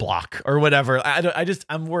Roadblock or whatever.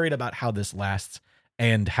 I'm worried about how this lasts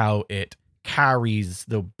and how it carries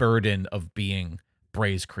the burden of being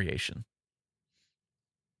Bray's creation.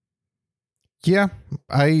 Yeah,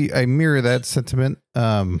 I mirror that sentiment.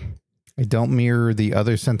 I don't mirror the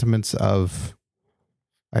other sentiments of.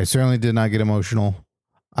 I certainly did not get emotional.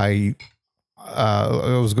 I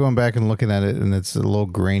was going back and looking at it, and it's a little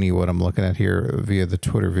grainy what I'm looking at here via the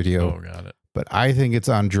Twitter video. Oh, got it. But I think it's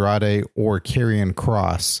Andrade or Karrion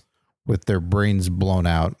Kross with their brains blown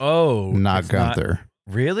out. Oh, not Gunther.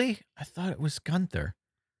 Really? I thought it was Gunther.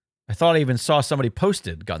 I thought I even saw somebody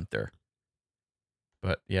posted Gunther.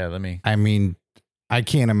 But yeah, I mean, I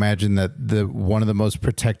can't imagine that one of the most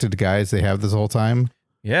protected guys they have this whole time.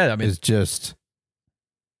 Yeah, I mean,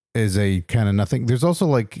 is a kind of nothing. There's also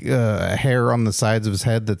like hair on the sides of his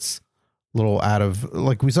head that's a little out of,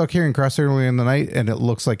 like we saw Karrion Kross earlier in the night, and it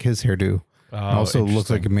looks like his hairdo. Oh, also looks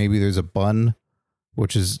like maybe there's a bun,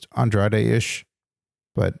 which is Andrade-ish,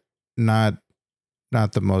 but not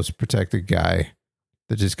the most protected guy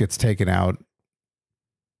that just gets taken out.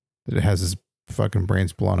 That it has his fucking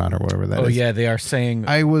brains blown out or whatever that is. Oh yeah, they are saying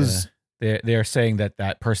they are saying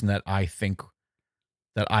that person that I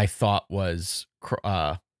thought was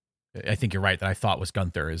I think you're right, that I thought was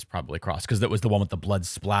Gunther is probably Kross, because that was the one with the blood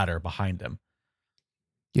splatter behind him.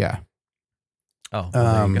 Yeah. Oh,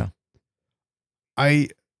 well, there you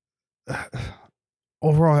go.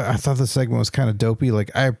 Overall, I thought the segment was kind of dopey.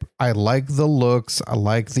 Like I like the looks. I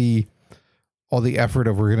like all the effort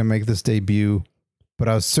of we're going to make this debut, but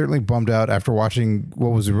I was certainly bummed out after watching what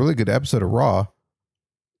was a really good episode of Raw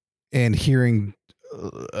and hearing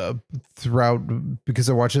throughout, because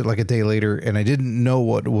I watched it like a day later and I didn't know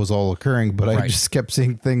what was all occurring, but I just kept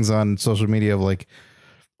seeing things on social media of like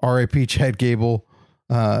RIP Chad Gable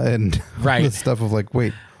and the stuff of like,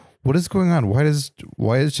 wait, what is going on?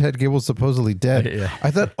 Why is Chad Gable supposedly dead? Yeah.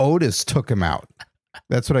 I thought Otis took him out.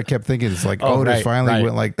 That's what I kept thinking. It's like Otis finally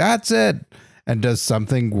went like, that's it, and does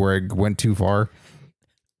something where it went too far.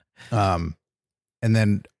 And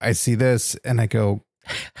then I see this and I go,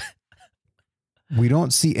 we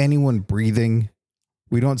don't see anyone breathing.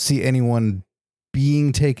 We don't see anyone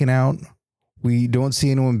being taken out. We don't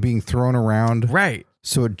see anyone being thrown around. Right.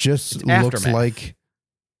 So it just looks like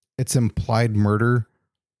it's implied murder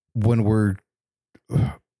when we're,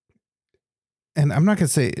 and I'm not going to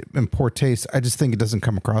say in poor taste. I just think it doesn't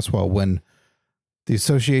come across well when the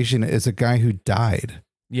association is a guy who died.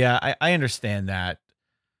 Yeah, I understand that.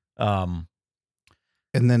 And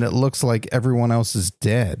then it looks like everyone else is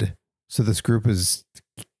dead. So this group is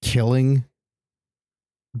killing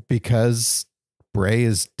because Bray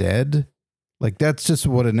is dead. Like, that's just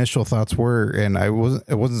what initial thoughts were. And I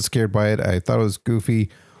wasn't scared by it. I thought it was goofy.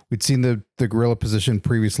 We'd seen the gorilla position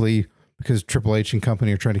previously because Triple H and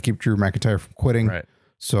company are trying to keep Drew McIntyre from quitting. Right.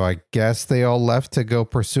 So I guess they all left to go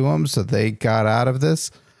pursue him. So they got out of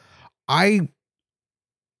this. They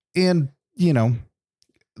did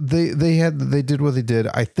what they did.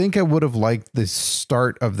 I think I would have liked the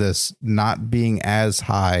start of this not being as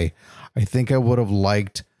high. I think I would have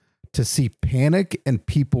liked to see panic and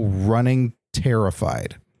people running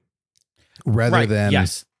terrified rather than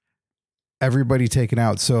everybody taken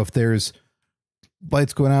out. So if there's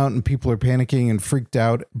lights going out and people are panicking and freaked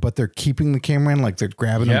out, but they're keeping the camera in, like they're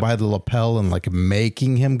grabbing him by the lapel and like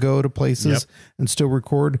making him go to places and still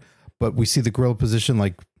record. But we see the gorilla position,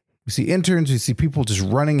 like we see interns, we see people just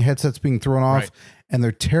running, headsets being thrown off, and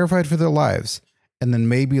they're terrified for their lives. And then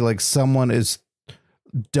maybe like someone is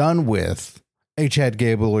done with a Chad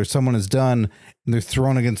Gable or someone is done and they're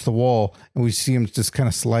thrown against the wall and we see him just kind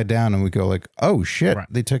of slide down and we go like, oh shit,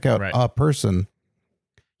 they took out a person.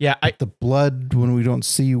 Yeah. The blood, when we don't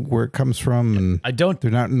see where it comes from, and they're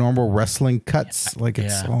not normal wrestling cuts.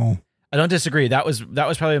 It's all. I don't disagree. That was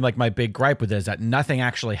probably like my big gripe with it, is that nothing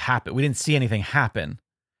actually happened. We didn't see anything happen.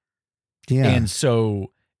 Yeah. And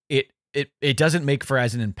so it doesn't make for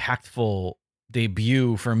as an impactful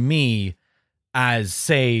debut for me as,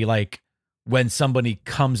 say, like when somebody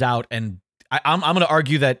comes out and I'm going to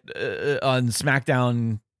argue that on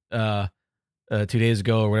SmackDown 2 days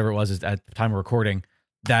ago or whatever it was at the time of recording,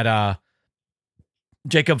 that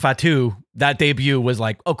Jacob Fatu, that debut was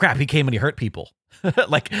like, oh crap, he came and he hurt people.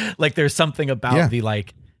 like there's something about the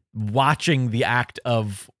like watching the act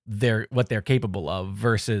of what they're capable of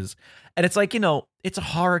versus, and it's like, it's a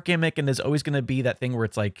horror gimmick, and there's always going to be that thing where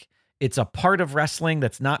it's like, it's a part of wrestling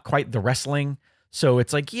that's not quite the wrestling. So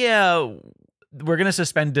it's like, yeah, we're going to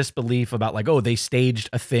suspend disbelief about like, oh, they staged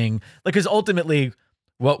a thing. Like, because ultimately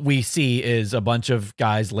what we see is a bunch of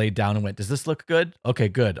guys laid down and went, does this look good? Okay,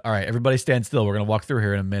 good. All right, everybody stand still. We're going to walk through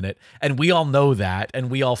here in a minute. And we all know that. And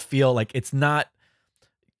we all feel like it's not,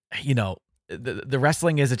 the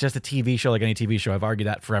wrestling is just a TV show like any TV show. I've argued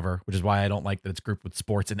that forever, which is why I don't like that it's grouped with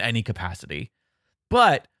sports in any capacity.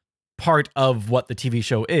 But part of what the TV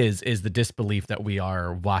show is the disbelief that we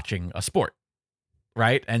are watching a sport,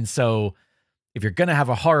 right? And so if you're going to have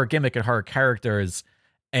a horror gimmick and horror characters,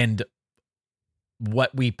 and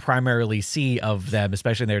what we primarily see of them,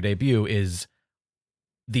 especially in their debut, is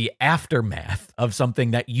the aftermath of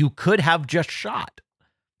something that you could have just shot.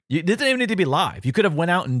 It didn't even need to be live. You could have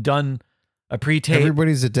went out and done a pre-tape.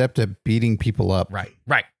 Everybody's adept at beating people up.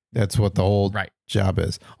 Right. That's what the whole job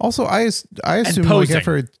is. Also, I assume, like,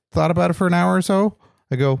 after I thought about it for an hour or so,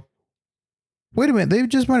 I go, wait a minute, they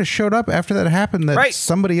just might have showed up after that happened, that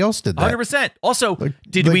somebody else did that. 100%. Also,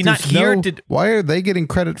 did we not hear? Why are they getting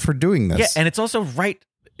credit for doing this? Yeah, and it's also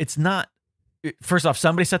it's not, first off,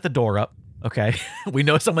 somebody set the door up. Okay. We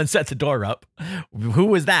know someone set the door up. Who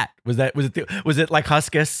was that? Was it like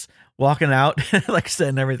Huskus walking out, like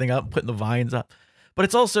setting everything up, putting the vines up? But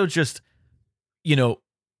it's also just,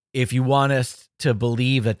 if you want us to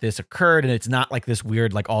believe that this occurred and it's not like this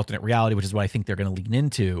weird, like, alternate reality, which is what I think they're going to lean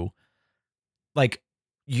into, like,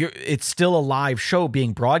 it's still a live show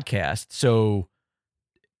being broadcast. So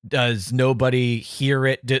does nobody hear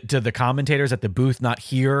it? Do the commentators at the booth not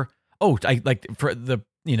hear? Oh, I like for the,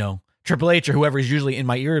 Triple H or whoever is usually in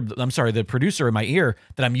my ear. I'm sorry, the producer in my ear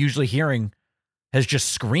that I'm usually hearing has just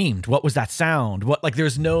screamed. What was that sound? What, like,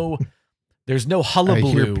 there's no hullabaloo.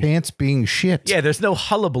 I hear pants being shit. Yeah, there's no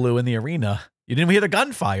hullabaloo in the arena. You didn't hear the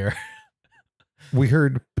gunfire. We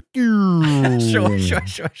heard.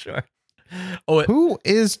 Sure. Oh, who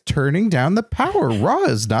is turning down the power? Raw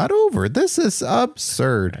is not over. This is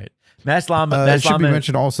absurd. Right. Mass Llama. It should be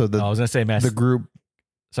mentioned also that I was going to say the group.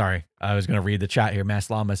 Sorry, I was going to read the chat here. Mass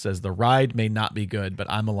Llama says the ride may not be good, but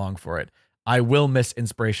I'm along for it. I will miss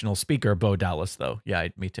inspirational speaker Bo Dallas, though. Yeah,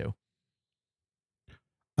 me too.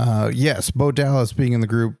 Yes, Bo Dallas being in the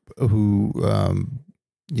group, who,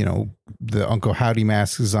 the Uncle Howdy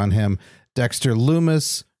mask is on him. Dexter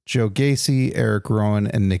Loomis, Joe Gacy, Eric Rowan,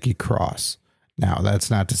 and Nikki Cross. Now, that's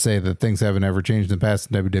not to say that things haven't ever changed in the past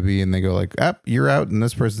in WWE and they go like, you're out and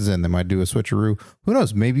this person's in. They might do a switcheroo. Who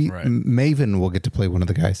knows? Maybe Maven will get to play one of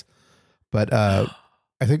the guys. But I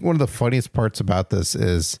think one of the funniest parts about this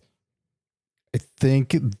is, I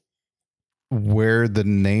think, where the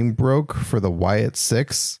name broke for the Wyatt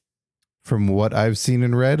Sicks, from what I've seen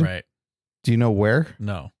and read. Right. Do you know where?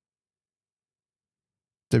 No.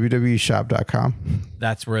 WWEshop.com.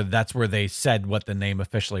 That's where they said what the name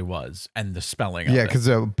officially was and the spelling of it. Yeah, because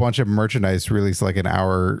a bunch of merchandise released like an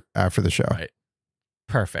hour after the show. Right.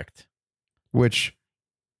 Perfect. Which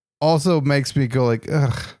also makes me go like,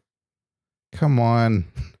 ugh, come on.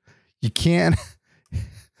 You can't.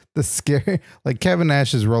 The scary, like, Kevin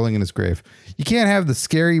Nash is rolling in his grave. You can't have the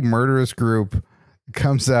scary murderous group that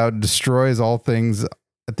comes out, destroys all things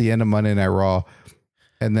at the end of Monday Night Raw.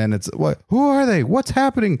 And then it's, what? Who are they? What's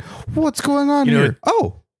happening? What's going on here?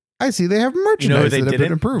 Oh, I see. They have merchandise that have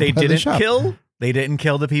been improved. They didn't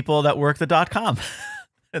kill the people that work the .com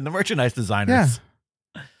and the merchandise designers.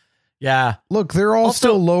 Yeah. Look, they're all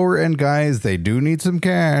still lower end guys. They do need some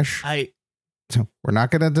cash. We're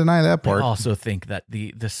not going to deny that part. I also think that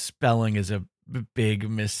the spelling is a big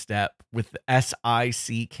misstep with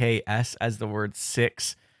SICKS as the word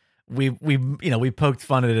six. We poked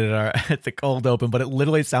fun at it at the cold open, but it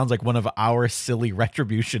literally sounds like one of our silly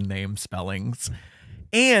Retribution name spellings.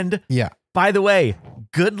 And by the way,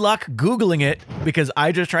 good luck Googling it, because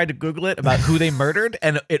I just tried to Google it about who they murdered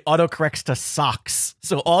and it autocorrects to socks.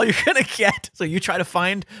 So all you're going to get, so you try to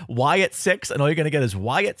find Wyatt Sicks and all you're going to get is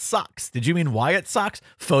Wyatt Socks. Did you mean Wyatt Socks?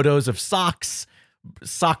 Photos of socks,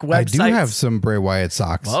 sock websites. I do have some Bray Wyatt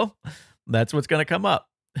socks. Well, that's what's going to come up.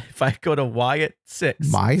 If I go to Wyatt Sicks.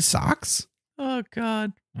 My socks? Oh,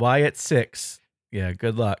 God. Wyatt Sicks. Yeah,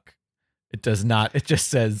 good luck. It does not. It just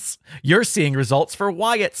says, you're seeing results for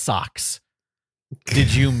Wyatt Socks.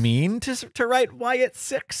 Did you mean to write Wyatt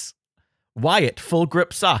Sicks? Wyatt full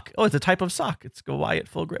grip sock. Oh, it's a type of sock. It's a Wyatt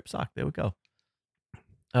full grip sock. There we go.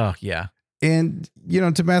 Oh, yeah. And,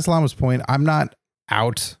 to Mass Llama's point, I'm not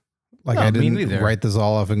out Like No, I me didn't neither. write this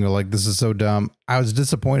all off and go like, this is so dumb. I was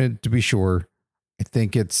disappointed, to be sure. I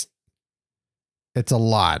think it's a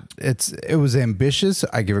lot. It was ambitious.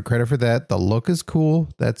 I give it credit for that. The look is cool.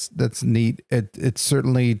 That's neat. It's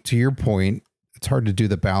certainly, to your point, it's hard to do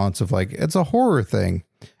the balance of like, it's a horror thing.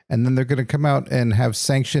 And then they're going to come out and have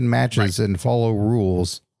sanctioned matches and follow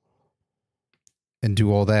rules and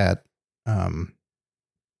do all that.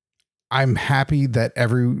 I'm happy that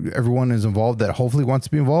everyone is involved that hopefully wants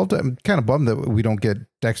to be involved. I'm kind of bummed that we don't get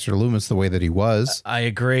Dexter Lumis the way that he was. I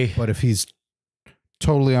agree. But if he's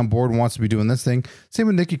totally on board and wants to be doing this thing, same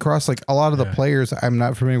with Nikki Cross. Like a lot of the players, I'm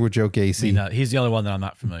not familiar with Joe Gacy. He's the only one that I'm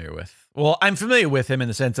not familiar with. Well, I'm familiar with him in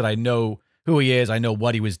the sense that I know who he is. I know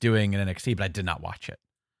what he was doing in NXT, but I did not watch it.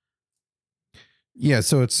 Yeah,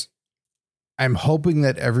 so I'm hoping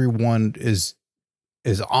that everyone is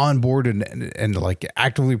on board and like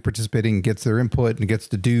actively participating, gets their input and gets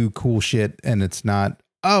to do cool shit. And it's not,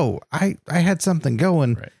 oh, I had something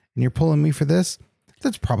going and you're pulling me for this.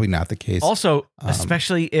 That's probably not the case. Also,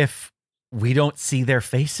 especially if we don't see their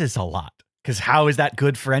faces a lot, because how is that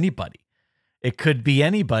good for anybody? It could be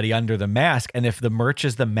anybody under the mask. And if the merch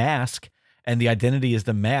is the mask and the identity is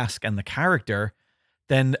the mask and the character,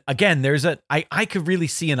 then again, I could really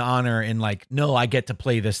see an honor in like, no, I get to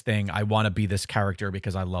play this thing. I want to be this character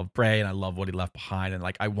because I love Bray and I love what he left behind. And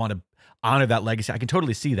like, I want to honor that legacy. I can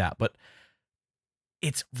totally see that, but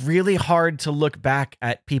it's really hard to look back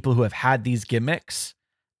at people who have had these gimmicks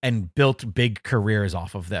and built big careers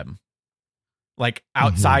off of them. Like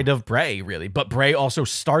outside of Bray, really. But Bray also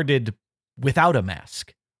started without a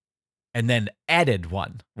mask and then added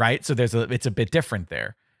one, right? So it's a bit different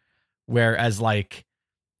there. Whereas like,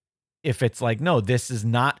 if it's like, no, this is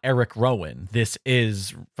not Eric Rowan. This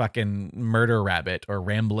is fucking Murder Rabbit or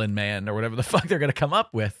Ramblin' Man or whatever the fuck they're going to come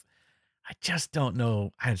up with. I just don't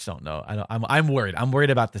know. I'm worried. I'm worried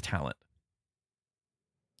about the talent.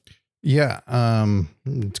 Yeah.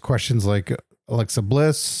 It's questions like Alexa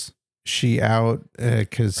Bliss, she out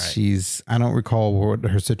because she's, I don't recall what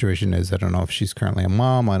her situation is. I don't know if she's currently a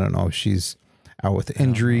mom. I don't know if she's out with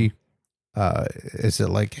injury. Is it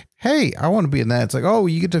like, hey, I want to be in that? It's like, oh,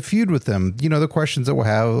 you get to feud with them. You know, the questions that we'll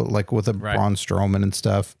have like with a Braun Strowman and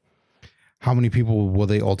stuff. How many people will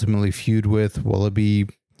they ultimately feud with? Will it be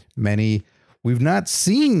many? We've not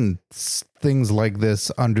seen things like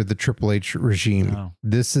this under the Triple H regime. No.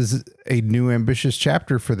 This is a new ambitious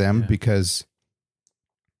chapter for them because,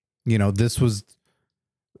 you know, this was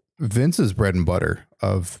Vince's bread and butter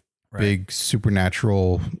of big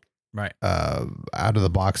supernatural out of the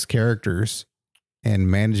box characters and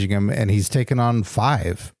managing them, and he's taken on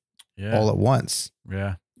 5 all at once.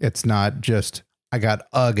 It's not just I got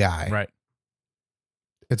a guy,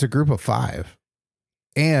 it's a group of 5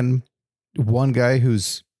 and one guy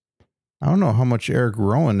who's, I don't know how much Eric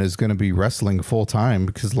Rowan is going to be wrestling full time,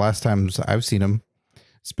 because last times I've seen him,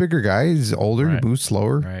 it's a bigger guy, he's older, he moves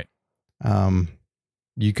slower.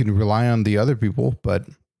 You can rely on the other people, but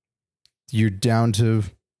you're down to,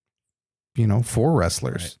 you know, 4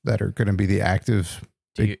 wrestlers that are going to be the active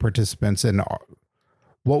big participants. And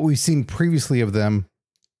what we've seen previously of them,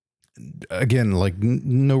 again, like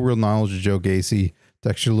no real knowledge of Joe Gacy.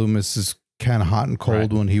 Dexter Lumis is kind of hot and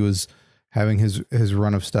cold when he was having his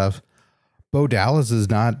run of stuff. Bo Dallas has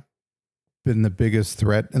not been the biggest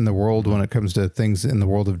threat in the world when it comes to things in the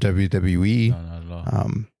world of WWE. No, not at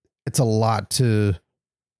all. It's a lot to,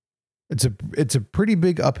 it's a pretty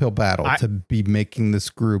big uphill battle to be making this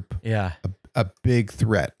group a big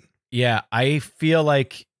threat. Yeah. I feel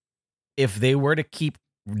like if they were to keep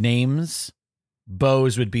names,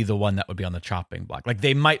 Bo's would be the one that would be on the chopping block. Like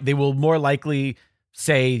they will more likely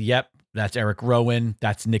say, yep, that's Eric Rowan,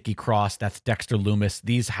 that's Nikki Cross, that's Dexter Lumis.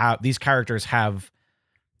 These characters have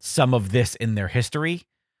some of this in their history,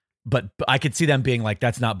 but I could see them being like,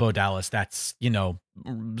 that's not Bo Dallas. That's, you know,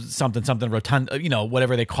 something rotund, you know,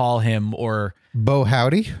 whatever they call him, or Bo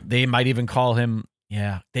Howdy. They might even call him.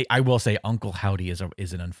 Yeah. I will say Uncle Howdy is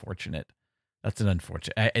an unfortunate. That's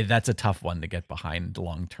a tough one to get behind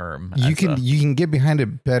long term. You can get behind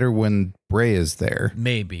it better when Bray is there,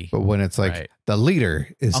 maybe, but when it's like the leader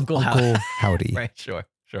is Uncle Howdy. Right. Sure.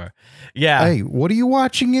 Yeah. Hey, what are you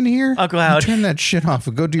watching in here? Uncle Howdy. Turn that shit off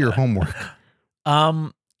and go do your homework.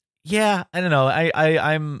 Yeah. I don't know.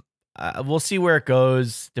 I'm we'll see where it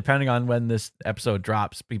goes. Depending on when this episode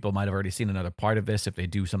drops, people might have already seen another part of this if they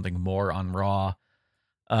do something more on Raw.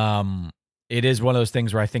 It is one of those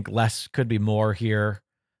things where I think less could be more here,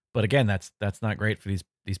 but again, that's not great for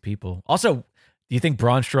these people. Also, do you think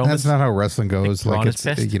Braun Strowman? That's not how wrestling goes. Like it's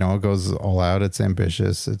pissed? You know, it goes all out. It's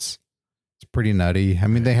ambitious. It's pretty nutty. I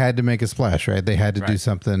mean, they had to make a splash, right? They had to do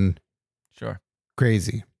something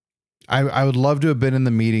crazy. I would love to have been in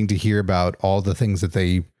the meeting to hear about all the things that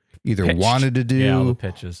they either Pitched. wanted to do all the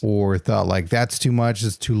pitches. or thought like that's too much,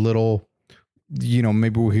 it's too little.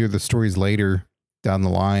 Maybe we'll hear the stories later down the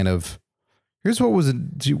line of here's what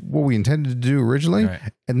we intended to do originally.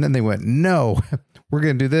 Right. And then they went, no, we're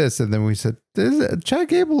going to do this. And then we said, Chad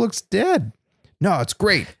Gable looks dead. No, it's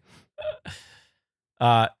great.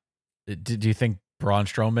 Do you think Braun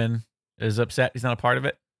Strowman is upset he's not a part of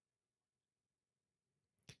it?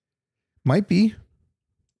 Might be.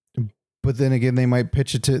 But then again, they might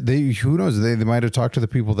pitch it to who knows? They might have talked to the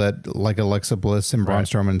people that like Alexa Bliss and Braun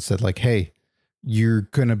Strowman and said like, hey, you're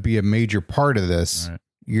going to be a major part of this. Right.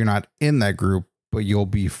 You're not in that group, but you'll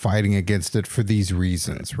be fighting against it for these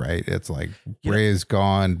reasons, right? It's like Bray is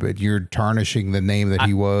gone, but you're tarnishing the name that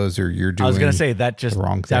he was, or you're doing. I was going to say that just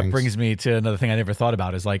wrong that things. Brings me to another thing I never thought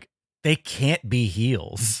about is like they can't be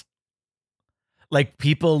heels. Like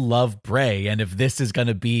people love Bray, and if this is going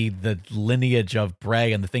to be the lineage of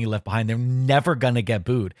Bray and the thing he left behind, they're never going to get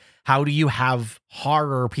booed. How do you have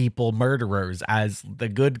horror people, murderers, as the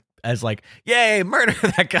good, as like, yay, murder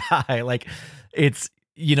that guy? Like it's,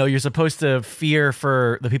 you're supposed to fear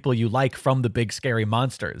for the people you like from the big scary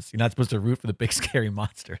monsters. You're not supposed to root for the big scary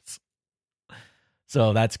monsters.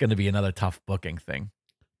 So that's going to be another tough booking thing.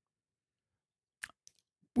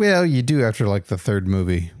 Well, you do after like the third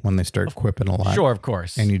movie when they start quipping a lot. Sure, of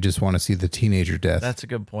course. And you just want to see the teenager death. That's a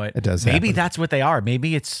good point. It does Maybe happen. that's what they are.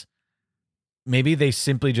 Maybe they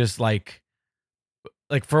simply just like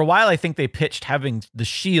for a while, I think they pitched having the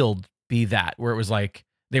Shield be that, where it was like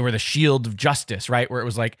they were the shield of justice, right? Where it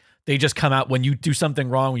was like they just come out when you do something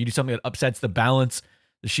wrong, when you do something that upsets the balance,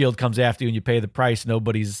 the Shield comes after you and you pay the price.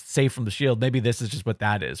 Nobody's safe from the Shield. Maybe this is just what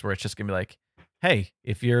that is, where it's just going to be like, hey,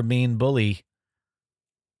 if you're a mean bully,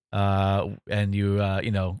 and you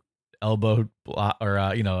elbow block or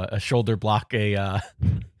a shoulder block a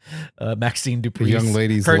Maxine Dupree's young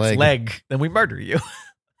lady's leg, then we murder you.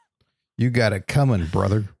 You got it coming,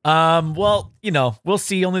 brother. Well, we'll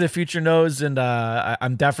see. Only the future knows, and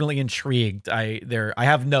I'm definitely intrigued. I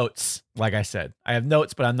have notes. Like I said, I have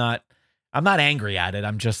notes, but I'm not angry at it.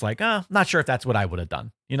 I'm just like, not sure if that's what I would have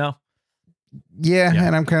done. Yeah,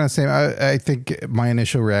 and I'm kind of saying I think my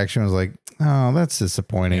initial reaction was like, oh, that's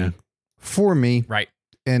disappointing for me. Right.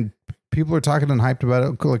 And people are talking and hyped about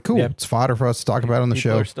it. Like, cool. Yeah. It's fodder for us to talk about on the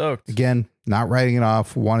people show. Are stoked. Again, not writing it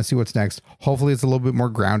off. Want to see what's next. Hopefully it's a little bit more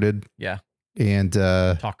grounded. Yeah. And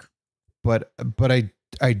talk. But I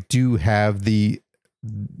do have the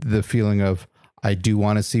feeling of I do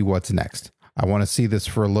want to see what's next. I want to see this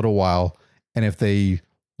for a little while. And if they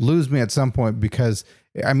lose me at some point, because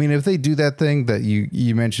I mean, if they do that thing that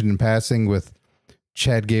you mentioned in passing with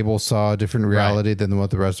Chad Gable saw a different reality than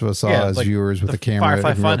what the rest of us saw as like viewers with the camera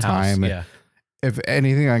in real time. Yeah. If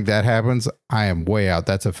anything like that happens, I am way out.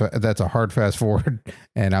 That's a hard fast forward,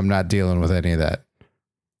 and I'm not dealing with any of that.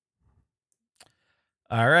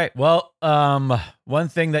 All right. Well, one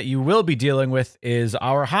thing that you will be dealing with is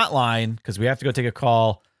our hotline, because we have to go take a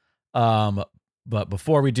call. But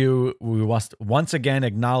before we do, we must once again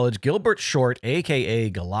acknowledge Gilbert Short, a.k.a.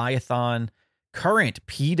 Goliathon, current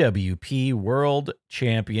PWP World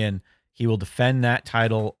Champion. He will defend that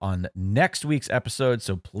title on next week's episode.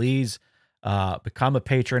 So please become a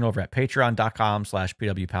patron over at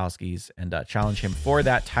patreon.com/PWPalskis and challenge him for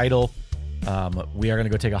that title. We are going to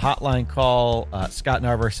go take a hotline call. Scott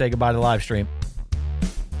Narver, say goodbye to the live stream.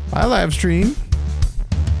 Bye, live stream.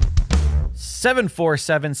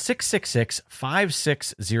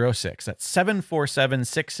 747-666-5606. That's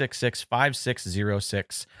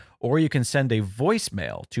 747-666-5606. Or you can send a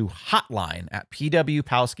voicemail to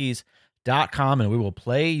hotline@pwpalskis.com, and we will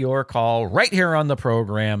play your call right here on the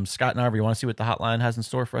program. Scott Narver, you want to see what the hotline has in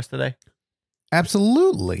store for us today?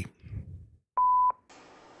 Absolutely.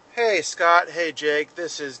 Hey, Scott. Hey, Jake.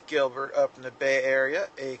 This is Gilbert up in the Bay Area,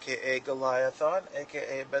 a.k.a. Goliathon,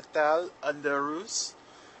 a.k.a. Betal Underus.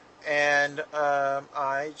 And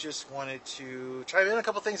I just wanted to chime in a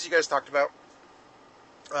couple things you guys talked about.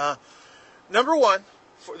 Number one,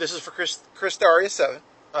 this is for Chris Daria 7.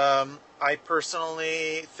 I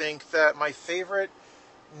personally think that my favorite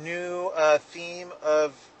new theme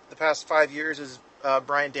of the past 5 years is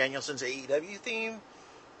Bryan Danielson's AEW theme.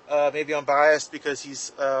 Maybe I'm biased because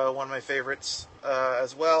he's one of my favorites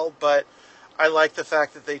as well, but I like the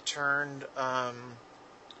fact that they turned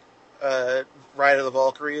Ride of the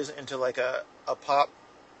Valkyries into like a pop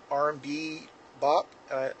R&B bop.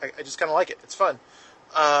 I just kind of like it. It's fun.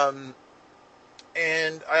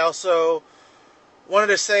 And I also wanted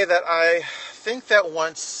to say that I think that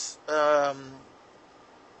once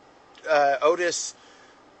Otis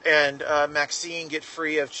and Maxine get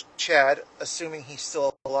free of Chad, assuming he's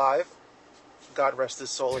still alive. God rest his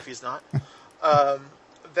soul if he's not.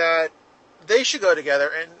 That they should go together,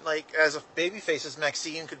 and like as a baby faces,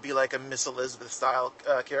 Maxine could be like a Miss Elizabeth style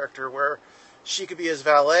character where she could be his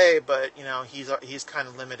valet, but you know he's kind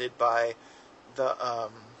of limited by the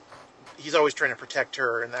he's always trying to protect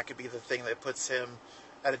her, and that could be the thing that puts him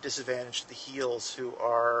at a disadvantage to the heels, who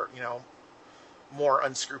are, you know, more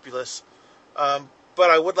unscrupulous. But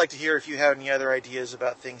I would like to hear if you have any other ideas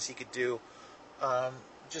about things he could do.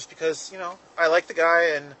 Just because, you know, I like the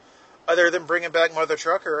guy, and other than bringing back Mother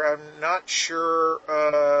Trucker, I'm not sure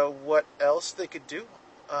what else they could do.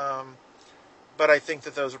 But I think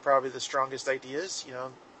that those are probably the strongest ideas, you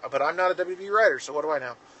know. But I'm not a WWE writer, so what do I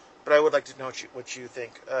know? But I would like to know what you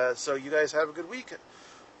think. So you guys have a good week.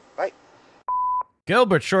 Bye.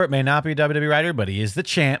 Gilbert Short may not be a WWE writer, but he is the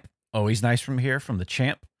champ. Always nice from here, from the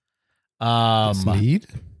champ. Indeed.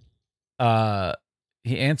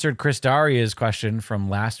 He answered Chris Daria's question from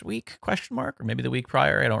last week, question mark, or maybe the week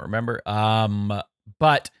prior. I don't remember.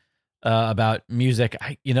 But about music,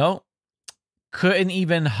 I couldn't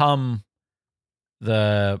even hum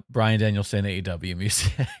the Bryan Danielson AEW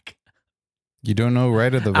music. You don't know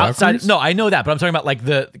Right of the Outside, Valkyries? no, I know that, but I'm talking about like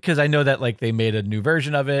because I know that like they made a new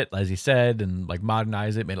version of it, as he said, and like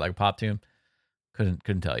modernized it, made it like a pop tune.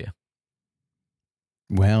 Couldn't tell you.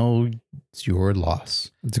 Well, it's your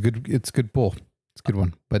loss. It's a good pull. It's a good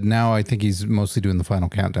one. But now I think he's mostly doing the final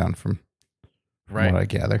countdown from what I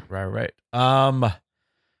gather. Right.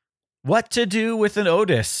 What to do with an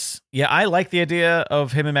Otis? Yeah, I like the idea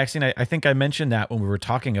of him and Maxine. I think I mentioned that when we were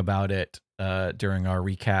talking about it during our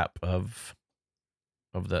recap of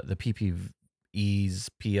the PPVs,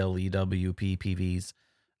 PLEW, PPVs,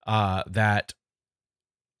 that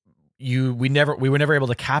we were never able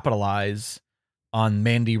to capitalize on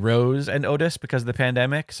Mandy Rose and Otis because of the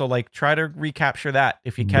pandemic. So like try to recapture that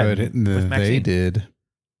if you can. But they did.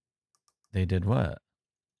 They did what?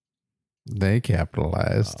 They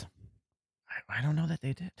capitalized. I don't know that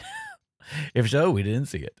they did. If so, we didn't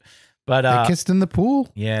see it. But they kissed in the pool.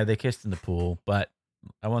 Yeah, they kissed in the pool. But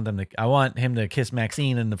I want him to kiss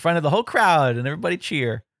Maxine in the front of the whole crowd and everybody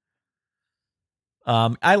cheer.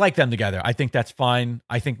 I like them together. I think that's fine.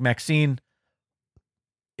 I think Maxine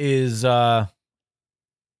is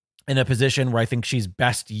in a position where I think she's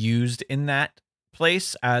best used in that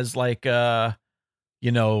place as like the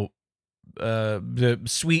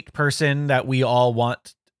sweet person that we all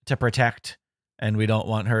want to protect, and we don't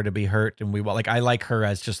want her to be hurt, and I like her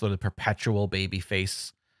as just sort of perpetual baby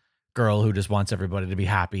face girl who just wants everybody to be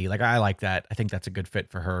happy. Like I like that. I think that's a good fit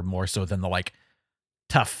for her more so than the like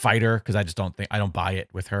tough fighter, because I don't buy it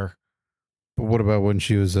with her. But what about when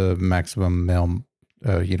she was a maximum male,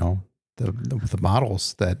 the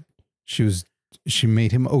models that she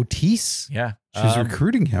made him Otis. Yeah. She's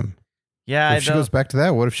recruiting him. Yeah. If she goes back to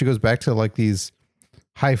that, what if she goes back to like these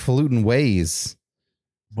highfalutin ways?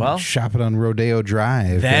 Well, like shopping on Rodeo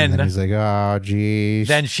Drive. And then he's like, oh, geez.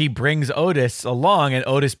 Then she brings Otis along, and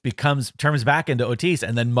Otis turns back into Otis,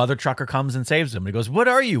 and then Mother Trucker comes and saves him. And he goes, what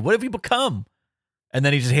are you? What have you become? And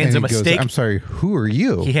then he just hands him a steak. I'm sorry, who are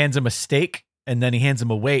you? He hands him a steak, and then he hands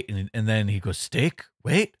him a weight, and then he goes, steak,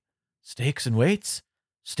 weight, steaks and weights,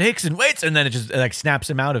 steaks and weights, and then it just like snaps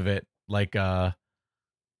him out of it, like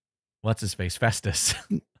what's his face, Festus.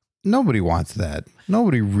 Nobody wants that.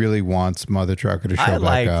 Nobody really wants Mother Trucker to show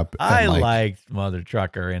back up. I liked Mother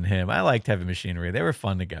Trucker and him. I liked Heavy Machinery. They were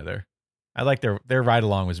fun together. I liked their ride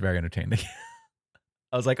along was very entertaining.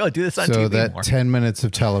 I was like, oh, do this on TV more. So that more. 10 minutes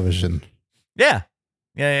of television. Yeah.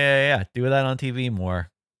 Do that on TV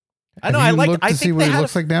more. I know. I see what he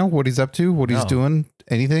looks like now. What he's up to. What he's doing.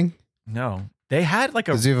 Anything? No. They had like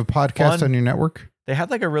a. Does he have a podcast on your network? They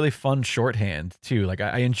had like a really fun shorthand too. Like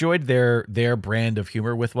I enjoyed their brand of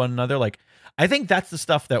humor with one another. Like I think that's the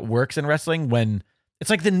stuff that works in wrestling when it's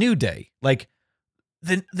like the New Day. Like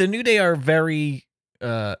the New Day are very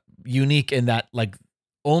unique in that like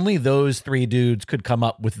only those three dudes could come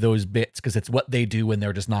up with those bits because it's what they do when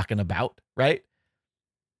they're just knocking about, right?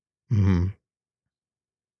 Mm-hmm.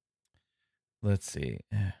 Let's see.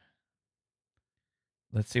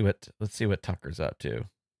 Let's see what Tucker's up to.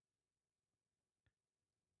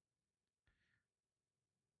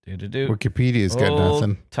 Wikipedia's got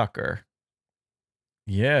nothing. Tucker.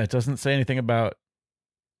 Yeah, it doesn't say anything about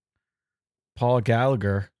Paul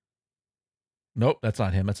Gallagher. Nope, that's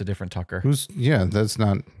not him. That's a different Tucker. That's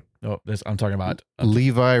not. Nope, I'm talking about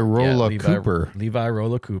Levi Rolla Cooper. Levi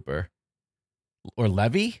Rolla Cooper. Or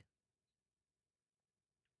Levy?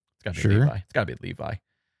 It's gotta be Levi. It's gotta be Levi.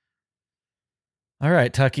 All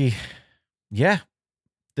right, Tucky. Yeah.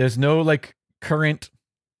 There's no like current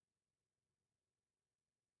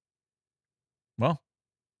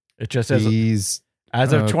It just says he's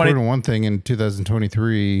as of 20. according to one thing in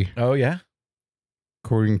 2023. Oh yeah.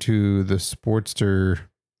 According to the Sportster,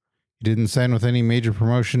 he didn't sign with any major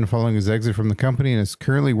promotion following his exit from the company and is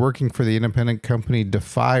currently working for the independent company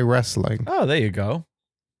Defy Wrestling. Oh, there you go.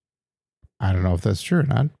 I don't know if that's true or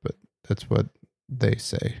not, but that's what they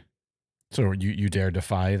say. So you dare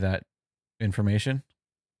defy that information?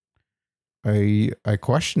 I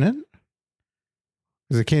question it.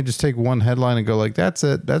 Because I can't just take one headline and go like, that's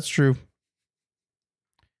it. That's true.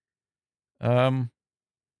 Yeah.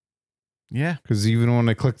 Because even when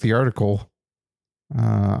I click the article,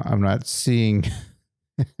 I'm not seeing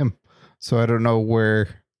him. So I don't know where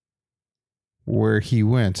he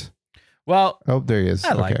went. Well, oh, there he is.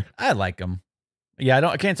 I like him. Yeah,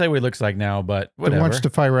 I can't tell you what he looks like now, but whatever. Watch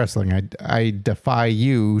Defy Wrestling. I defy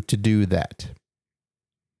you to do that.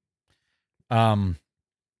 Other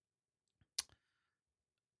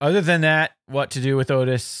than that, what to do with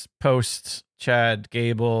Otis post Chad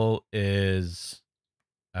Gable is,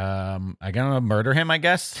 I'm gonna murder him, I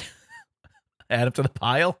guess. Add him to the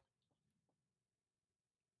pile.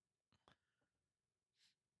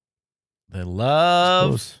 They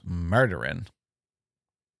love murdering.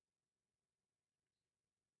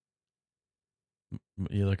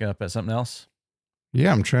 You looking up at something else?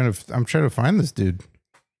 Yeah, I'm trying to find this dude.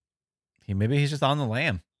 Maybe he's just on the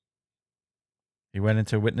lam. He went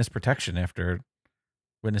into witness protection after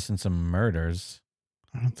witnessing some murders.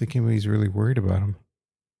 I don't think anybody's really worried about him.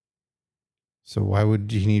 So why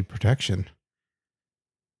would he need protection?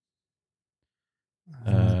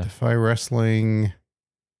 Defy Wrestling.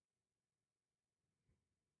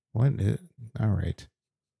 What? All right.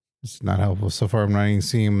 It's not helpful. So far, I'm not even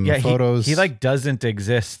seeing him in the photos. He like doesn't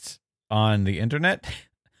exist on the internet.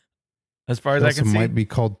 As far as I can see. Might be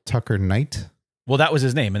called Tucker Knight. Well, that was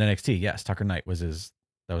his name in NXT. Yes, Tucker Knight was his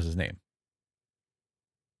name.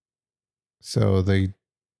 So they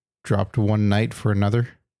dropped one night for another?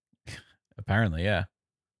 Apparently, yeah.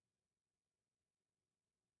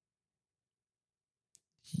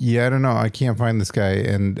 Yeah, I don't know. I can't find this guy.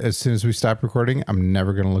 And as soon as we stop recording, I'm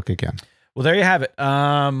never going to look again. Well, there you have it.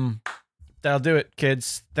 That'll do it,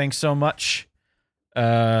 kids. Thanks so much.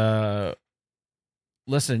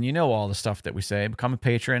 Listen, you know all the stuff that we say. Become a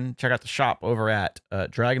patron. Check out the shop over at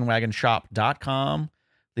dragonwagonshop.com.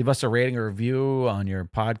 Leave us a rating or review on your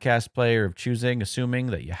podcast player of choosing, assuming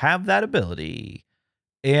that you have that ability.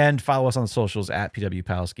 And follow us on the socials at PW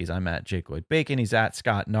Palskis. I'm at Jake Lloyd Bacon. He's at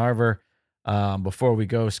Scott Narver. Before we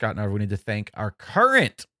go, Scott Narver, we need to thank our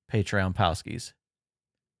current Patreon Palskis.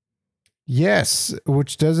 Yes,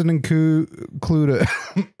 which doesn't include a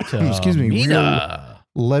excuse me, real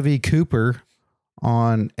Levy Cooper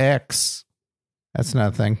on X. That's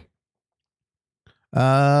not a thing.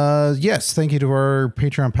 Yes, thank you to our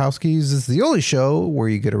Patreon Palskis. This is the only show where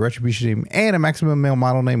you get a retribution name and a maximum male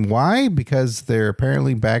model name. Why? Because they're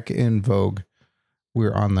apparently back in vogue.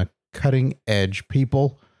 We're on the cutting edge,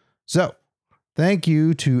 people. So thank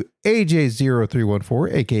you to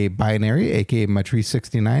AJ0314, aka Binary, aka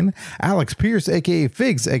Matrix69, Alex Pierce, aka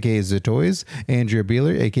Figs, aka Zatoys, Andrea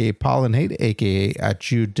Beeler, aka Pollen Hate, aka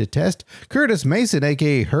Achu Detest, Curtis Mason,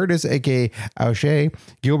 aka Hurtis, aka Auche,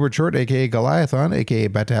 Gilbert Short, aka Goliathon, aka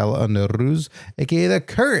Batal Underruz, aka the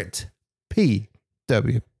current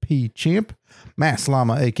PWP champ, Mass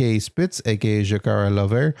Llama, aka Spitz, aka Jakara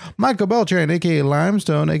Lover, Michael Beltran, aka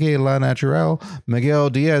Limestone, aka La Natural, Miguel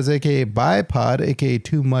Diaz, aka Bipod, aka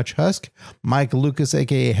Too Much Husk, Mike Lucas,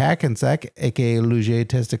 aka Hackensack, aka Luge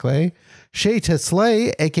Testicle, Shay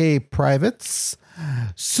Teslay, aka Privates,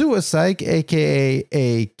 Suicide, aka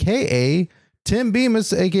AKA, Tim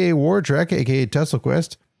Bemis, aka War Trek, aka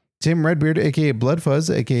TussleQuest, Tim Redbeard, aka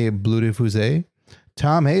Bloodfuzz, aka Blue Diffuse,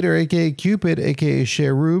 Tom Hader, a.k.a. Cupid, a.k.a.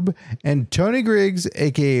 Cherub, and Tony Griggs,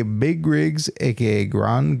 a.k.a. Big Griggs, a.k.a.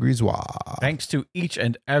 Grand Grisois. Thanks to each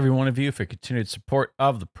and every one of you for continued support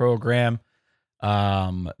of the program.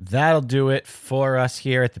 That'll do it for us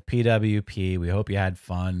here at the PWP. We hope you had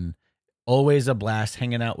fun. Always a blast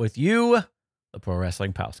hanging out with you, the Pro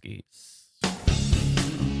Wrestling Palskis.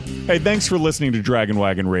 Hey, thanks for listening to Dragon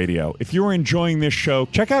Wagon Radio. If you're enjoying this show,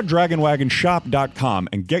 check out dragonwagonshop.com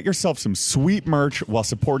and get yourself some sweet merch while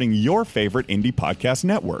supporting your favorite indie podcast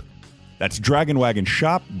network. That's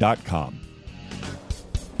dragonwagonshop.com.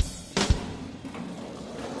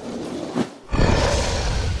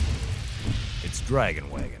 It's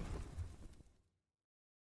Dragon Wagon.